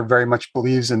Ricoeur very much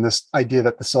believes in this idea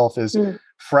that the self is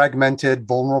fragmented,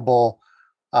 vulnerable,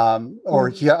 or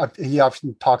he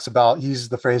often talks about, he uses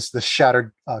the phrase, the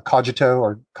shattered cogito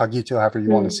or cogito, however you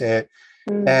want to say it.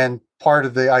 And part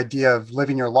of the idea of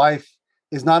living your life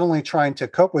is not only trying to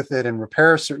cope with it and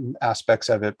repair certain aspects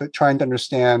of it, but trying to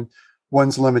understand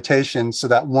one's limitations so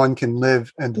that one can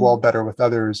live and dwell better with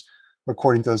others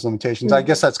according to those limitations. I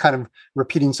guess that's kind of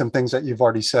repeating some things that you've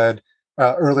already said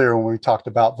earlier when we talked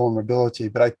about vulnerability.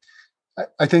 But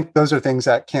I think those are things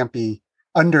that can't be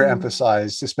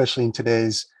underemphasized, especially in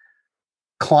today's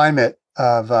climate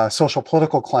of social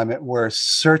political climate, where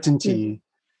certainty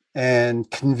and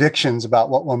convictions about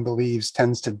what one believes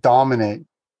tends to dominate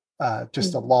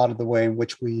just a lot of the way in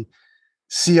which we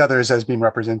see others as being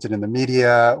represented in the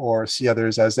media, or see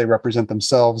others as they represent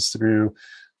themselves through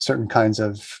certain kinds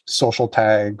of social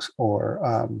tags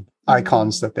or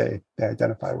icons that they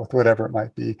identify with, whatever it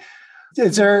might be.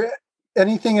 Is there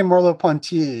anything in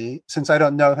Merleau-Ponty, since I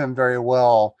don't know him very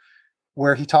well,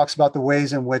 where he talks about the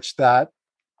ways in which that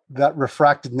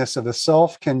refractedness of the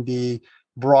self can be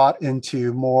brought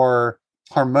into more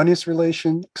harmonious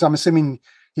relation? Because I'm assuming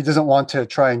he doesn't want to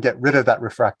try and get rid of that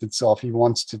refracted self. He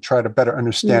wants to try to better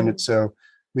understand it so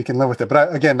we can live with it.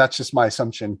 But again, that's just my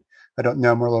assumption. I don't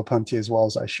know Merleau-Ponty as well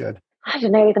as I should. I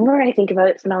don't know. The more I think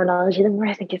about phenomenology, the more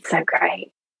I think it's so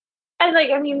great. And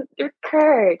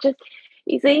Ricoeur,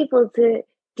 he's able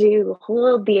to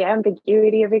hold the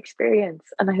ambiguity of experience.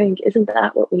 And I think, isn't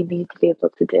that what we need to be able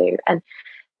to do? And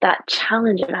that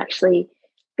challenge of actually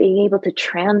being able to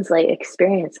translate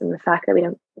experience, and the fact that we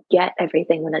don't get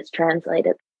everything when it's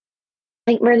translated.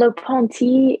 I think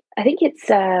Merleau-Ponty, I think it's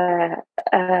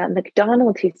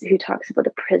MacDonald who talks about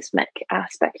the prismic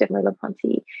aspect of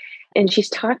Merleau-Ponty. And she's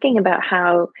talking about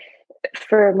how,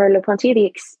 for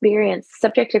Merleau-Ponty, the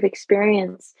subjective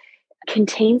experience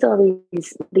contains all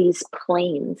these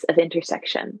planes of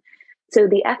intersection. So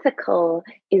the ethical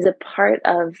is a part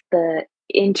of the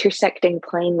intersecting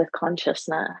plane with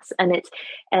consciousness, and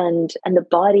the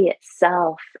body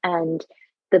itself and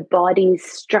the body's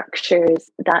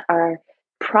structures that are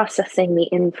processing the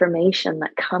information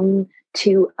that come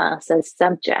to us as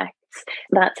subjects.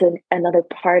 That's another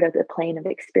part of the plane of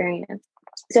experience.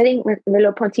 So I think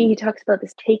Merleau-Ponty, he talks about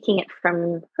this, taking it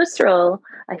from Husserl,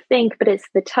 I think, but it's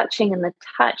the touching and the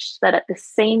touch, that at the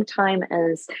same time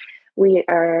as we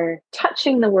are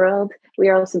touching the world, we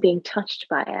are also being touched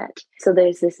by it. So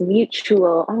there's this not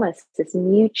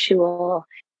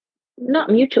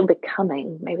mutual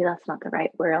becoming, maybe that's not the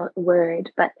right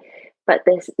word, but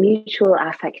this mutual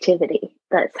affectivity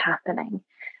that's happening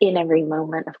in every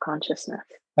moment of consciousness.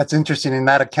 That's interesting. In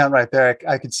that account right there,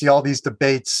 I could see all these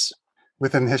debates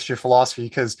within the history of philosophy,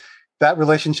 because that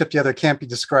relationship together can't be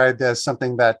described as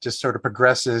something that just sort of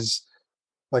progresses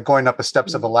like going up the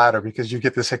steps of a ladder, because you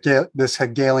get this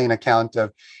Hegelian account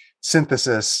of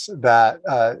synthesis that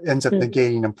ends up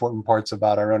negating important parts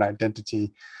about our own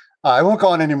identity. I won't go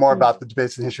on anymore about the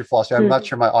debates in the history of philosophy. I'm not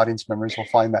sure my audience members will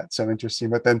find that so interesting.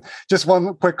 But then just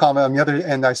one quick comment. On the other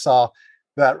end, I saw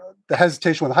that the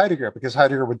hesitation with Heidegger, because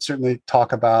Heidegger would certainly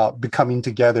talk about becoming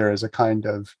together as a kind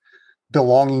of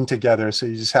belonging together. So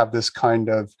you just have this kind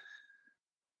of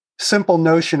simple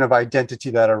notion of identity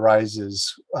that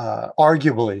arises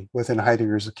arguably within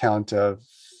Heidegger's account of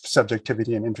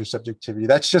subjectivity and intersubjectivity.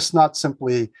 That's just not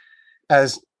simply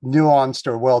as nuanced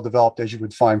or well-developed as you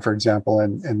would find, for example,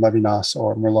 in Levinas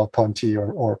or Merleau-Ponty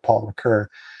or Paul Ricoeur.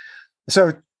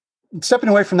 So stepping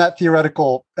away from that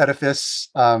theoretical edifice,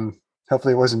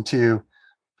 hopefully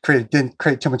it didn't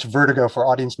create too much vertigo for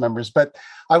audience members, but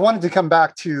I wanted to come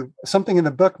back to something in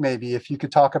the book, maybe, if you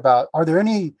could talk about, are there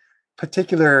any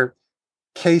particular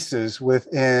cases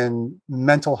within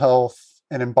mental health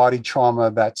and embodied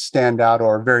trauma that stand out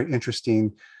or are very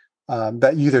interesting,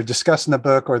 that you either discuss in the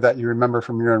book or that you remember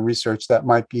from your own research that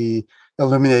might be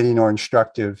illuminating or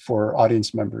instructive for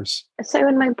audience members? So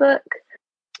in my book,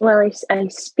 I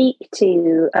speak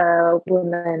to a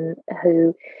woman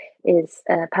who is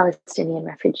a Palestinian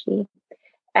refugee,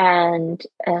 and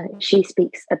she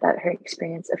speaks about her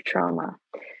experience of trauma.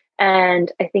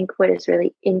 And I think what is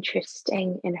really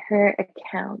interesting in her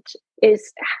account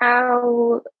is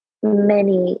how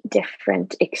many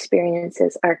different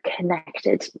experiences are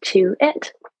connected to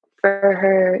it. For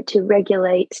her to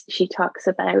regulate, she talks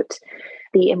about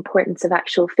the importance of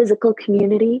actual physical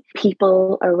community,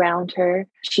 people around her.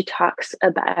 She talks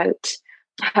about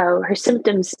how her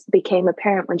symptoms became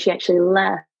apparent when she actually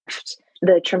left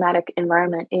the traumatic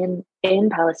environment in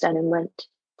Palestine and went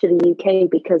to the UK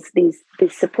because this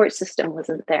support system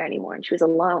wasn't there anymore, and she was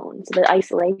alone. So the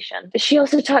isolation. She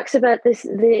also talks about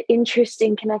the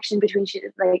interesting connection between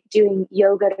like doing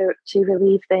yoga to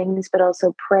relieve things, but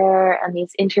also prayer and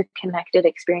these interconnected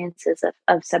experiences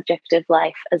of subjective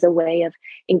life as a way of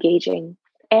engaging,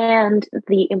 and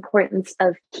the importance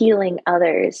of healing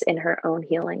others in her own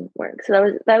healing work.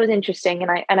 So that was interesting,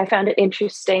 and I found it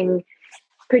interesting,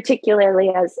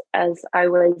 particularly as I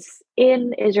was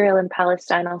in Israel and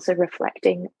Palestine, also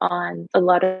reflecting on a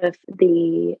lot of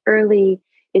the early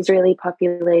Israeli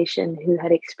population who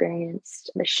had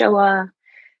experienced the Shoah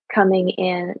coming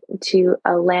in to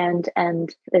a land,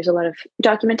 and there's a lot of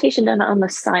documentation done on the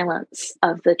silence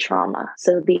of the trauma,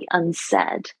 so the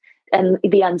unsaid and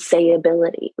the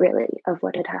unsayability, really, of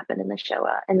what had happened in the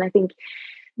Shoah. And I think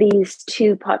these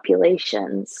two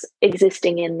populations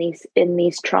existing in these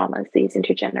traumas, these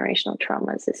intergenerational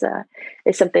traumas,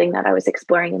 is something that I was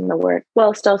exploring in the work,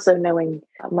 whilst also knowing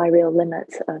my real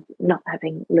limits of not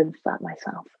having lived that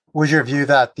myself. Was your view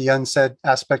that the unsaid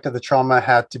aspect of the trauma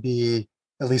had to be,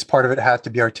 at least part of it had to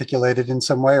be articulated in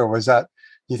some way, or was that,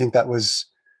 do you think that was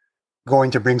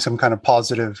going to bring some kind of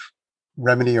positive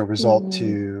remedy or result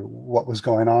to what was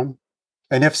going on?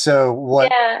 And if so,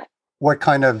 what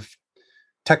kind of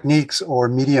techniques or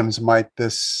mediums might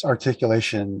this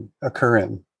articulation occur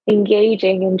in?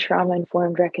 Engaging in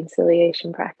trauma-informed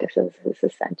reconciliation practices is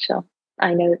essential.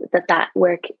 I know that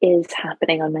work is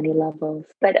happening on many levels,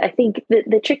 but I think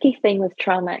the tricky thing with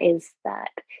trauma is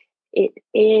that it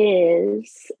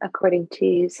is, according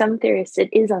to some theorists, it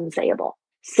is unsayable.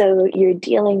 So you're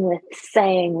dealing with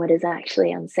saying what is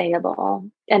actually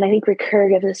unsayable. And I think Ricoeur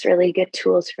gives us really good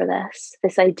tools for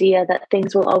this idea that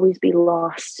things will always be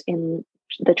lost in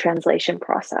the translation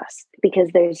process because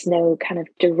there's no kind of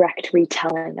direct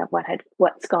retelling of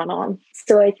what's gone on.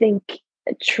 So I think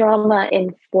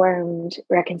trauma-informed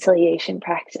reconciliation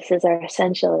practices are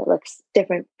essential. It looks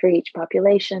different for each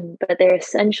population, but they're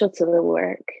essential to the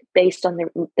work based on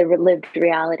the lived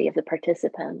reality of the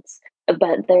participants.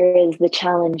 But there is the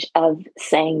challenge of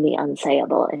saying the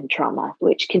unsayable in trauma,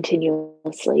 which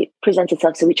continuously presents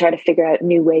itself. So we try to figure out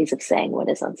new ways of saying what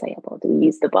is unsayable. Do we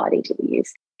use the body? Do we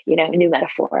use, a new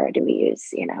metaphor? Do we use,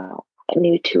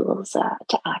 new tools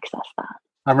to access that?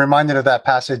 I'm reminded of that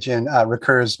passage in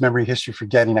Ricoeur's Memory, History,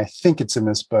 Forgetting. I think it's in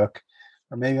this book,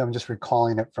 or maybe I'm just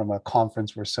recalling it from a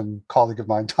conference where some colleague of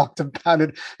mine talked about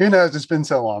it. Who knows? It's been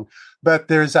so long. But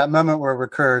there's that moment where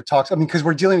Ricoeur talks, because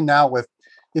we're dealing now with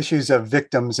issues of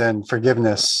victims and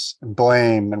forgiveness and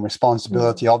blame and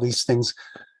responsibility, all these things,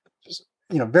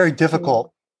 very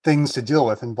difficult things to deal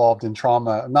with involved in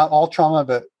trauma. Not all trauma,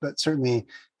 but certainly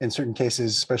in certain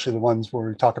cases, especially the ones where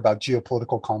we talk about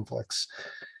geopolitical conflicts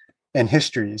and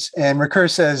histories. And Ricoeur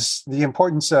says the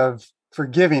importance of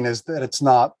forgiving is that it's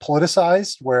not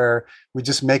politicized, where we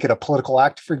just make it a political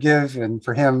act to forgive. And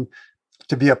for him,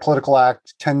 to be a political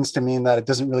act tends to mean that it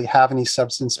doesn't really have any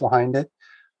substance behind it.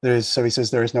 So he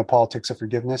says there is no politics of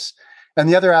forgiveness. And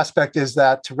the other aspect is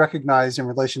that to recognize in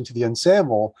relation to the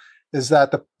unsayable is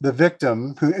that the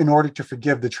victim, who in order to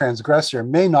forgive the transgressor,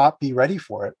 may not be ready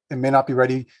for it and may not be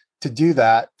ready to do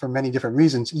that for many different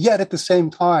reasons, yet at the same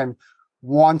time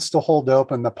wants to hold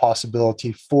open the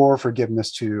possibility for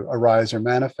forgiveness to arise or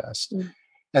manifest.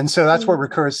 And so that's what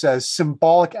Ricoeur says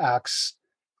symbolic acts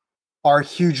are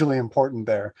hugely important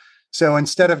there. So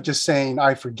instead of just saying,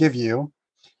 I forgive you,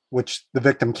 which the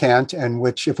victim can't, and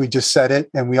which if we just said it,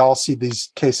 and we all see these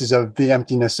cases of the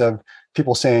emptiness of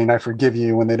people saying, I forgive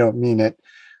you when they don't mean it,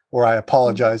 or I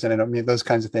apologize and I don't mean those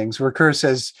kinds of things. Ricoeur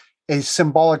says a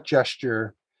symbolic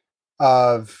gesture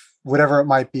of whatever it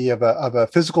might be, of a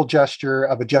physical gesture,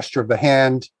 of a gesture of the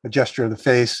hand, a gesture of the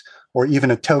face, or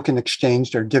even a token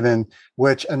exchanged or given,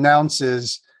 which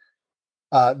announces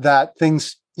that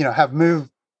things, have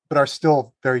moved, but are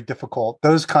still very difficult.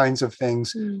 Those kinds of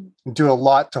things do a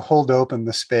lot to hold open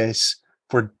the space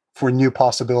for new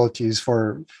possibilities,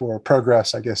 for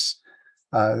progress, I guess,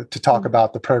 to talk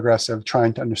about the progress of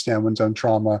trying to understand one's own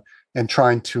trauma and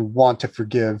trying to want to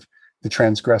forgive the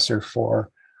transgressor for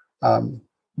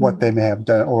what they may have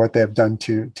done or what they have done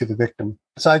to the victim.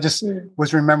 So I just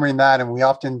was remembering that, and we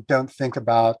often don't think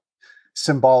about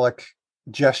symbolic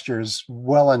gestures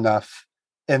well enough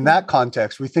in that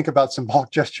context. We think about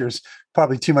symbolic gestures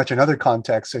probably too much in other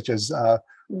contexts, such as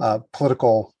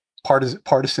political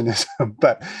partisanism.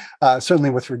 But certainly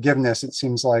with forgiveness, it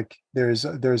seems like there's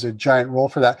a giant role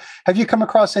for that. Have you come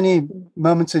across any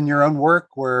moments in your own work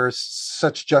where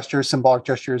such gestures, symbolic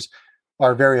gestures,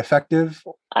 are very effective?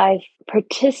 I've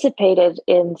participated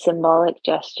in symbolic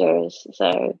gestures.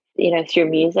 So, through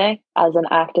music as an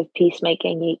act of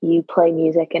peacemaking, you play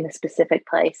music in a specific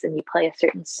place and you play a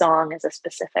certain song as a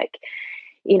specific,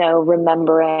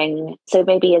 remembering. So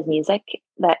maybe as music,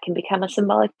 that can become a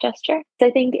symbolic gesture. So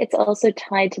I think it's also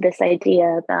tied to this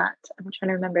idea that, I'm trying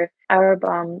to remember,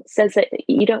 Auerbach says that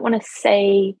you don't want to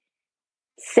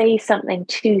say something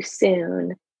too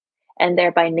soon and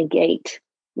thereby negate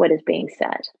what is being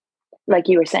said, like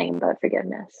you were saying about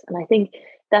forgiveness. And I think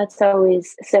that's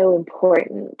always so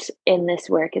important in this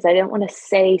work, is I don't want to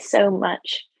say so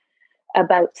much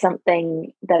about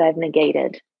something that I've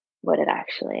negated what it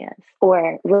actually is,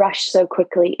 or rush so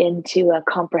quickly into a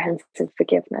comprehensive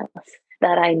forgiveness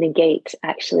that I negate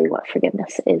actually what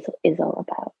forgiveness is all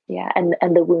about. Yeah,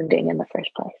 and the wounding in the first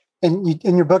place. And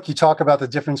in your book, you talk about the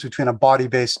difference between a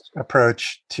body-based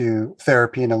approach to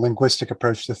therapy and a linguistic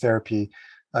approach to therapy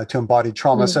to embodied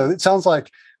trauma. So it sounds like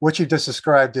what you just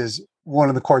described is one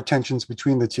of the core tensions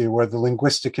between the two, where the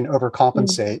linguistic can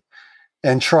overcompensate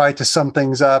and try to sum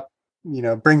things up,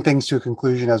 bring things to a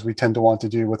conclusion, as we tend to want to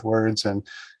do with words and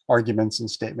arguments and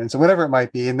statements and whatever it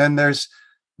might be. And then there's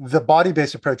the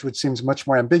body-based approach, which seems much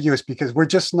more ambiguous, because we're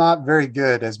just not very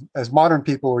good as modern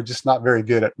people. We're just not very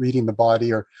good at reading the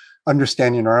body or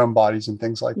understanding our own bodies and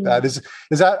things like that. Is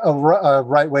that a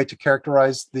right way to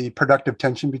characterize the productive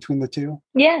tension between the two?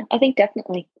 Yeah, I think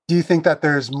definitely. Do you think that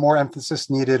there's more emphasis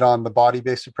needed on the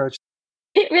body-based approach?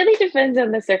 It really depends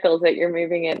on the circles that you're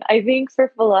moving in. I think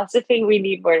for philosophy, we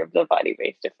need more of the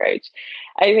body-based approach.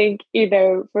 I think,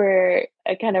 for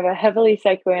a kind of a heavily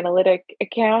psychoanalytic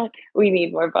account, we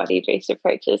need more body-based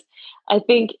approaches. I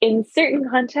think in certain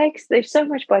contexts, there's so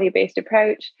much body-based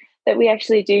approach that we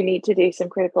actually do need to do some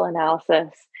critical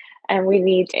analysis, and we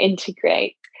need to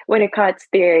integrate Winnicott's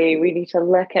theory. We need to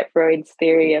look at Freud's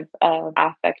theory of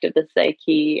affect of the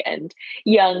psyche and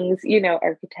Jung's,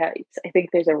 archetypes. I think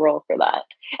there's a role for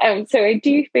that. So I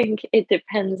do think it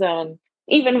depends on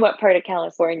even what part of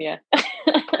California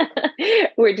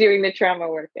we're doing the trauma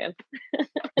work in.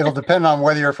 It'll depend on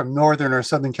whether you're from Northern or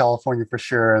Southern California for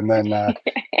sure. And then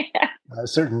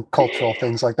certain cultural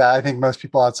things like that. I think most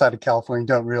people outside of California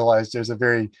don't realize there's a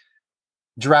very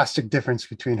drastic difference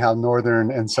between how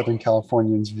Northern and Southern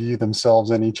Californians view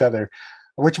themselves and each other,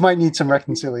 which might need some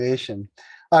reconciliation.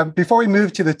 Before we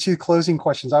move to the two closing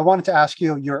questions, I wanted to ask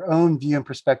you your own view and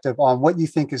perspective on what you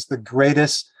think is the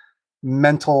greatest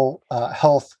mental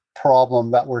health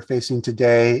problem that we're facing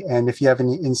today, and if you have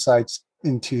any insights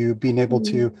into being able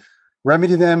to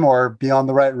remedy them or be on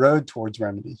the right road towards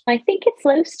remedy. I think it's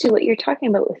close to what you're talking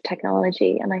about with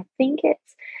technology, and I think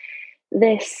it's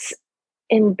this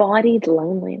embodied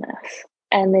loneliness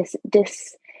and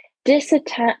this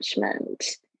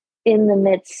disattachment in the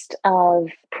midst of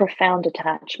profound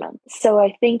attachment. So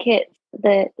I think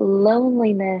the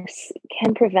loneliness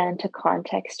can prevent a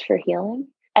context for healing.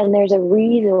 And there's a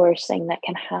resourcing that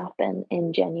can happen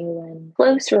in genuine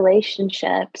close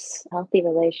relationships, healthy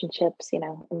relationships,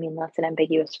 that's an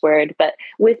ambiguous word, but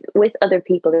with other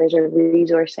people, there's a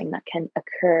resourcing that can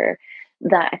occur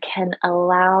that can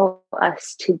allow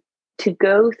us to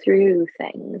go through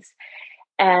things,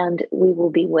 and we will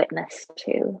be witnessed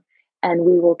to, and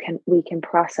we can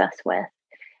process with,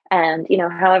 and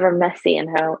however messy and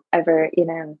however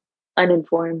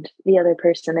uninformed the other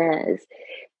person is,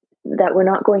 that we're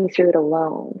not going through it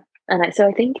alone. And so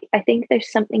I think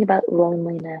there's something about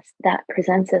loneliness that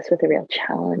presents us with a real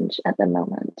challenge at the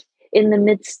moment in the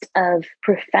midst of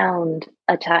profound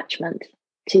attachment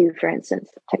to, for instance,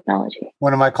 technology.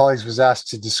 One of my colleagues was asked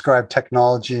to describe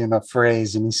technology in a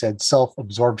phrase, and he said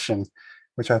self-absorption,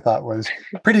 which I thought was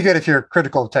pretty good. If you're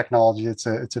critical of technology, it's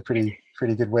a pretty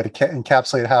good way to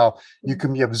encapsulate how you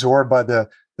can be absorbed by the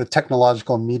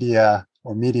technological media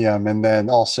or medium, and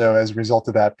then also as a result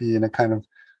of that be in a kind of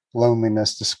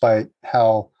loneliness, despite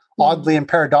how oddly and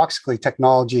paradoxically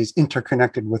technology is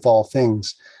interconnected with all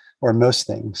things or most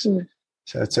things.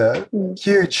 So it's a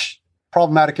huge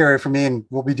problematic area for me, and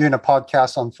we'll be doing a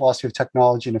podcast on philosophy of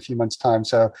technology in a few months' time.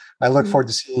 So I look forward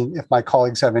to seeing if my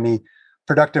colleagues have any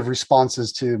productive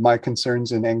responses to my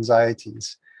concerns and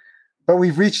anxieties. But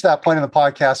we've reached that point in the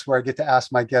podcast where I get to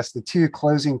ask my guests the two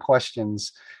closing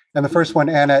questions. And the first one,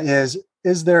 Anna,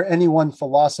 is there any one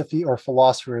philosophy or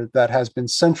philosopher that has been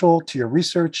central to your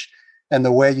research and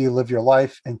the way you live your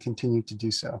life and continue to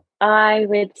do so? I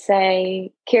would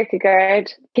say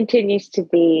Kierkegaard continues to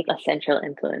be a central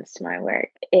influence to my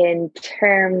work in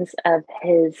terms of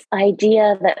his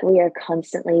idea that we are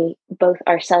constantly both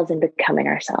ourselves and becoming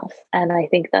ourselves. And I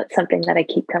think that's something that I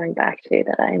keep coming back to,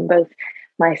 that I'm both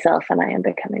myself and I am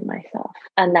becoming myself.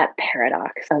 And that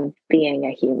paradox of being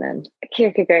a human.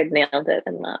 Kierkegaard nailed it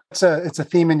in that. It's a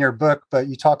theme in your book, but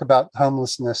you talk about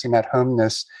homelessness and at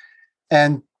homeness.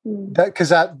 And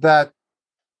that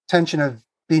tension of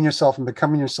being yourself and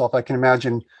becoming yourself, I can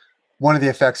imagine one of the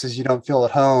effects is you don't feel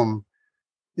at home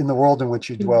in the world in which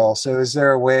you dwell. So is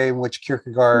there a way in which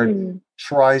Kierkegaard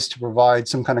tries to provide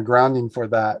some kind of grounding for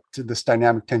that, to this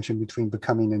dynamic tension between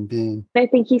becoming and being? I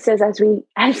think he says as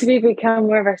we become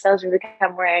more of ourselves, we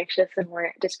become more anxious and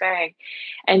more despairing.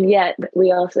 And yet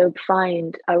we also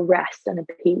find a rest and a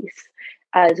peace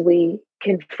as we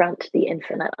confront the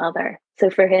infinite other. So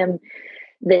for him,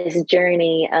 this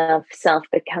journey of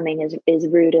self-becoming is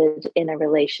rooted in a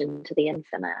relation to the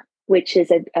infinite, which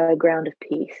is a ground of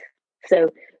peace.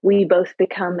 So we both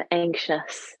become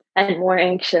anxious and more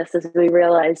anxious as we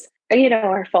realize,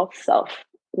 our false self,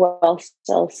 whilst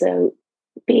also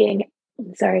being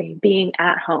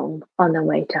at home on the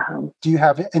way to home. Do you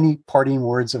have any parting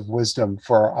words of wisdom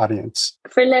for our audience?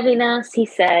 For Levinas, he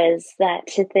says that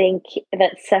to think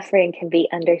that suffering can be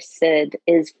understood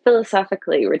is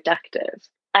philosophically reductive.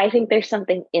 I think there's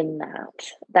something in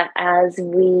that as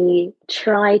we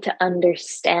try to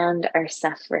understand our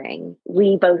suffering,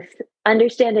 we both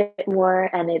understand it more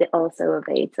and it also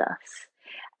evades us.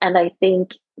 And I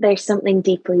think there's something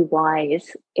deeply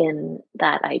wise in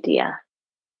that idea.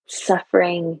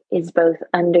 Suffering is both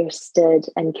understood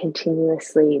and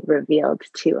continuously revealed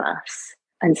to us,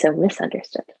 and so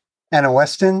misunderstood. Anna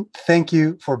Weston, thank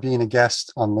you for being a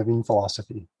guest on Living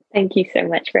Philosophy. Thank you so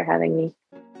much for having me.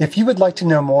 If you would like to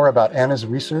know more about Anna's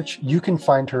research, you can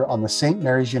find her on the St.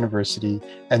 Mary's University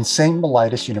and St.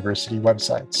 Mellitus University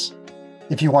websites.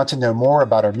 If you want to know more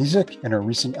about her music and her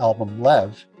recent album,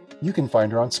 Lev, you can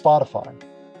find her on Spotify.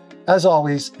 As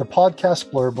always, the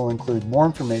podcast blurb will include more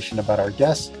information about our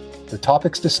guests, the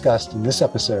topics discussed in this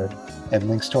episode, and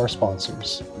links to our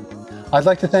sponsors. I'd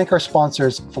like to thank our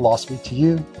sponsors, Philosophy to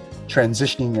You,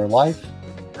 Transitioning Your Life,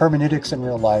 Hermeneutics in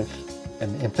Real Life,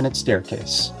 and The Infinite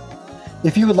Staircase.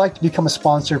 If you would like to become a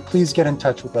sponsor, please get in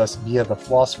touch with us via the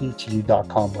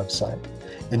philosophytoyou.com website.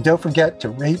 And don't forget to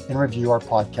rate and review our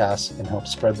podcast and help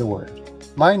spread the word.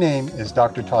 My name is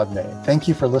Dr. Todd May. Thank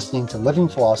you for listening to Living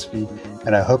Philosophy,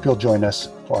 and I hope you'll join us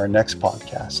for our next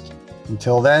podcast.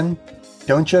 Until then,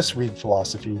 don't just read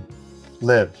philosophy,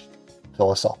 live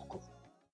philosophical.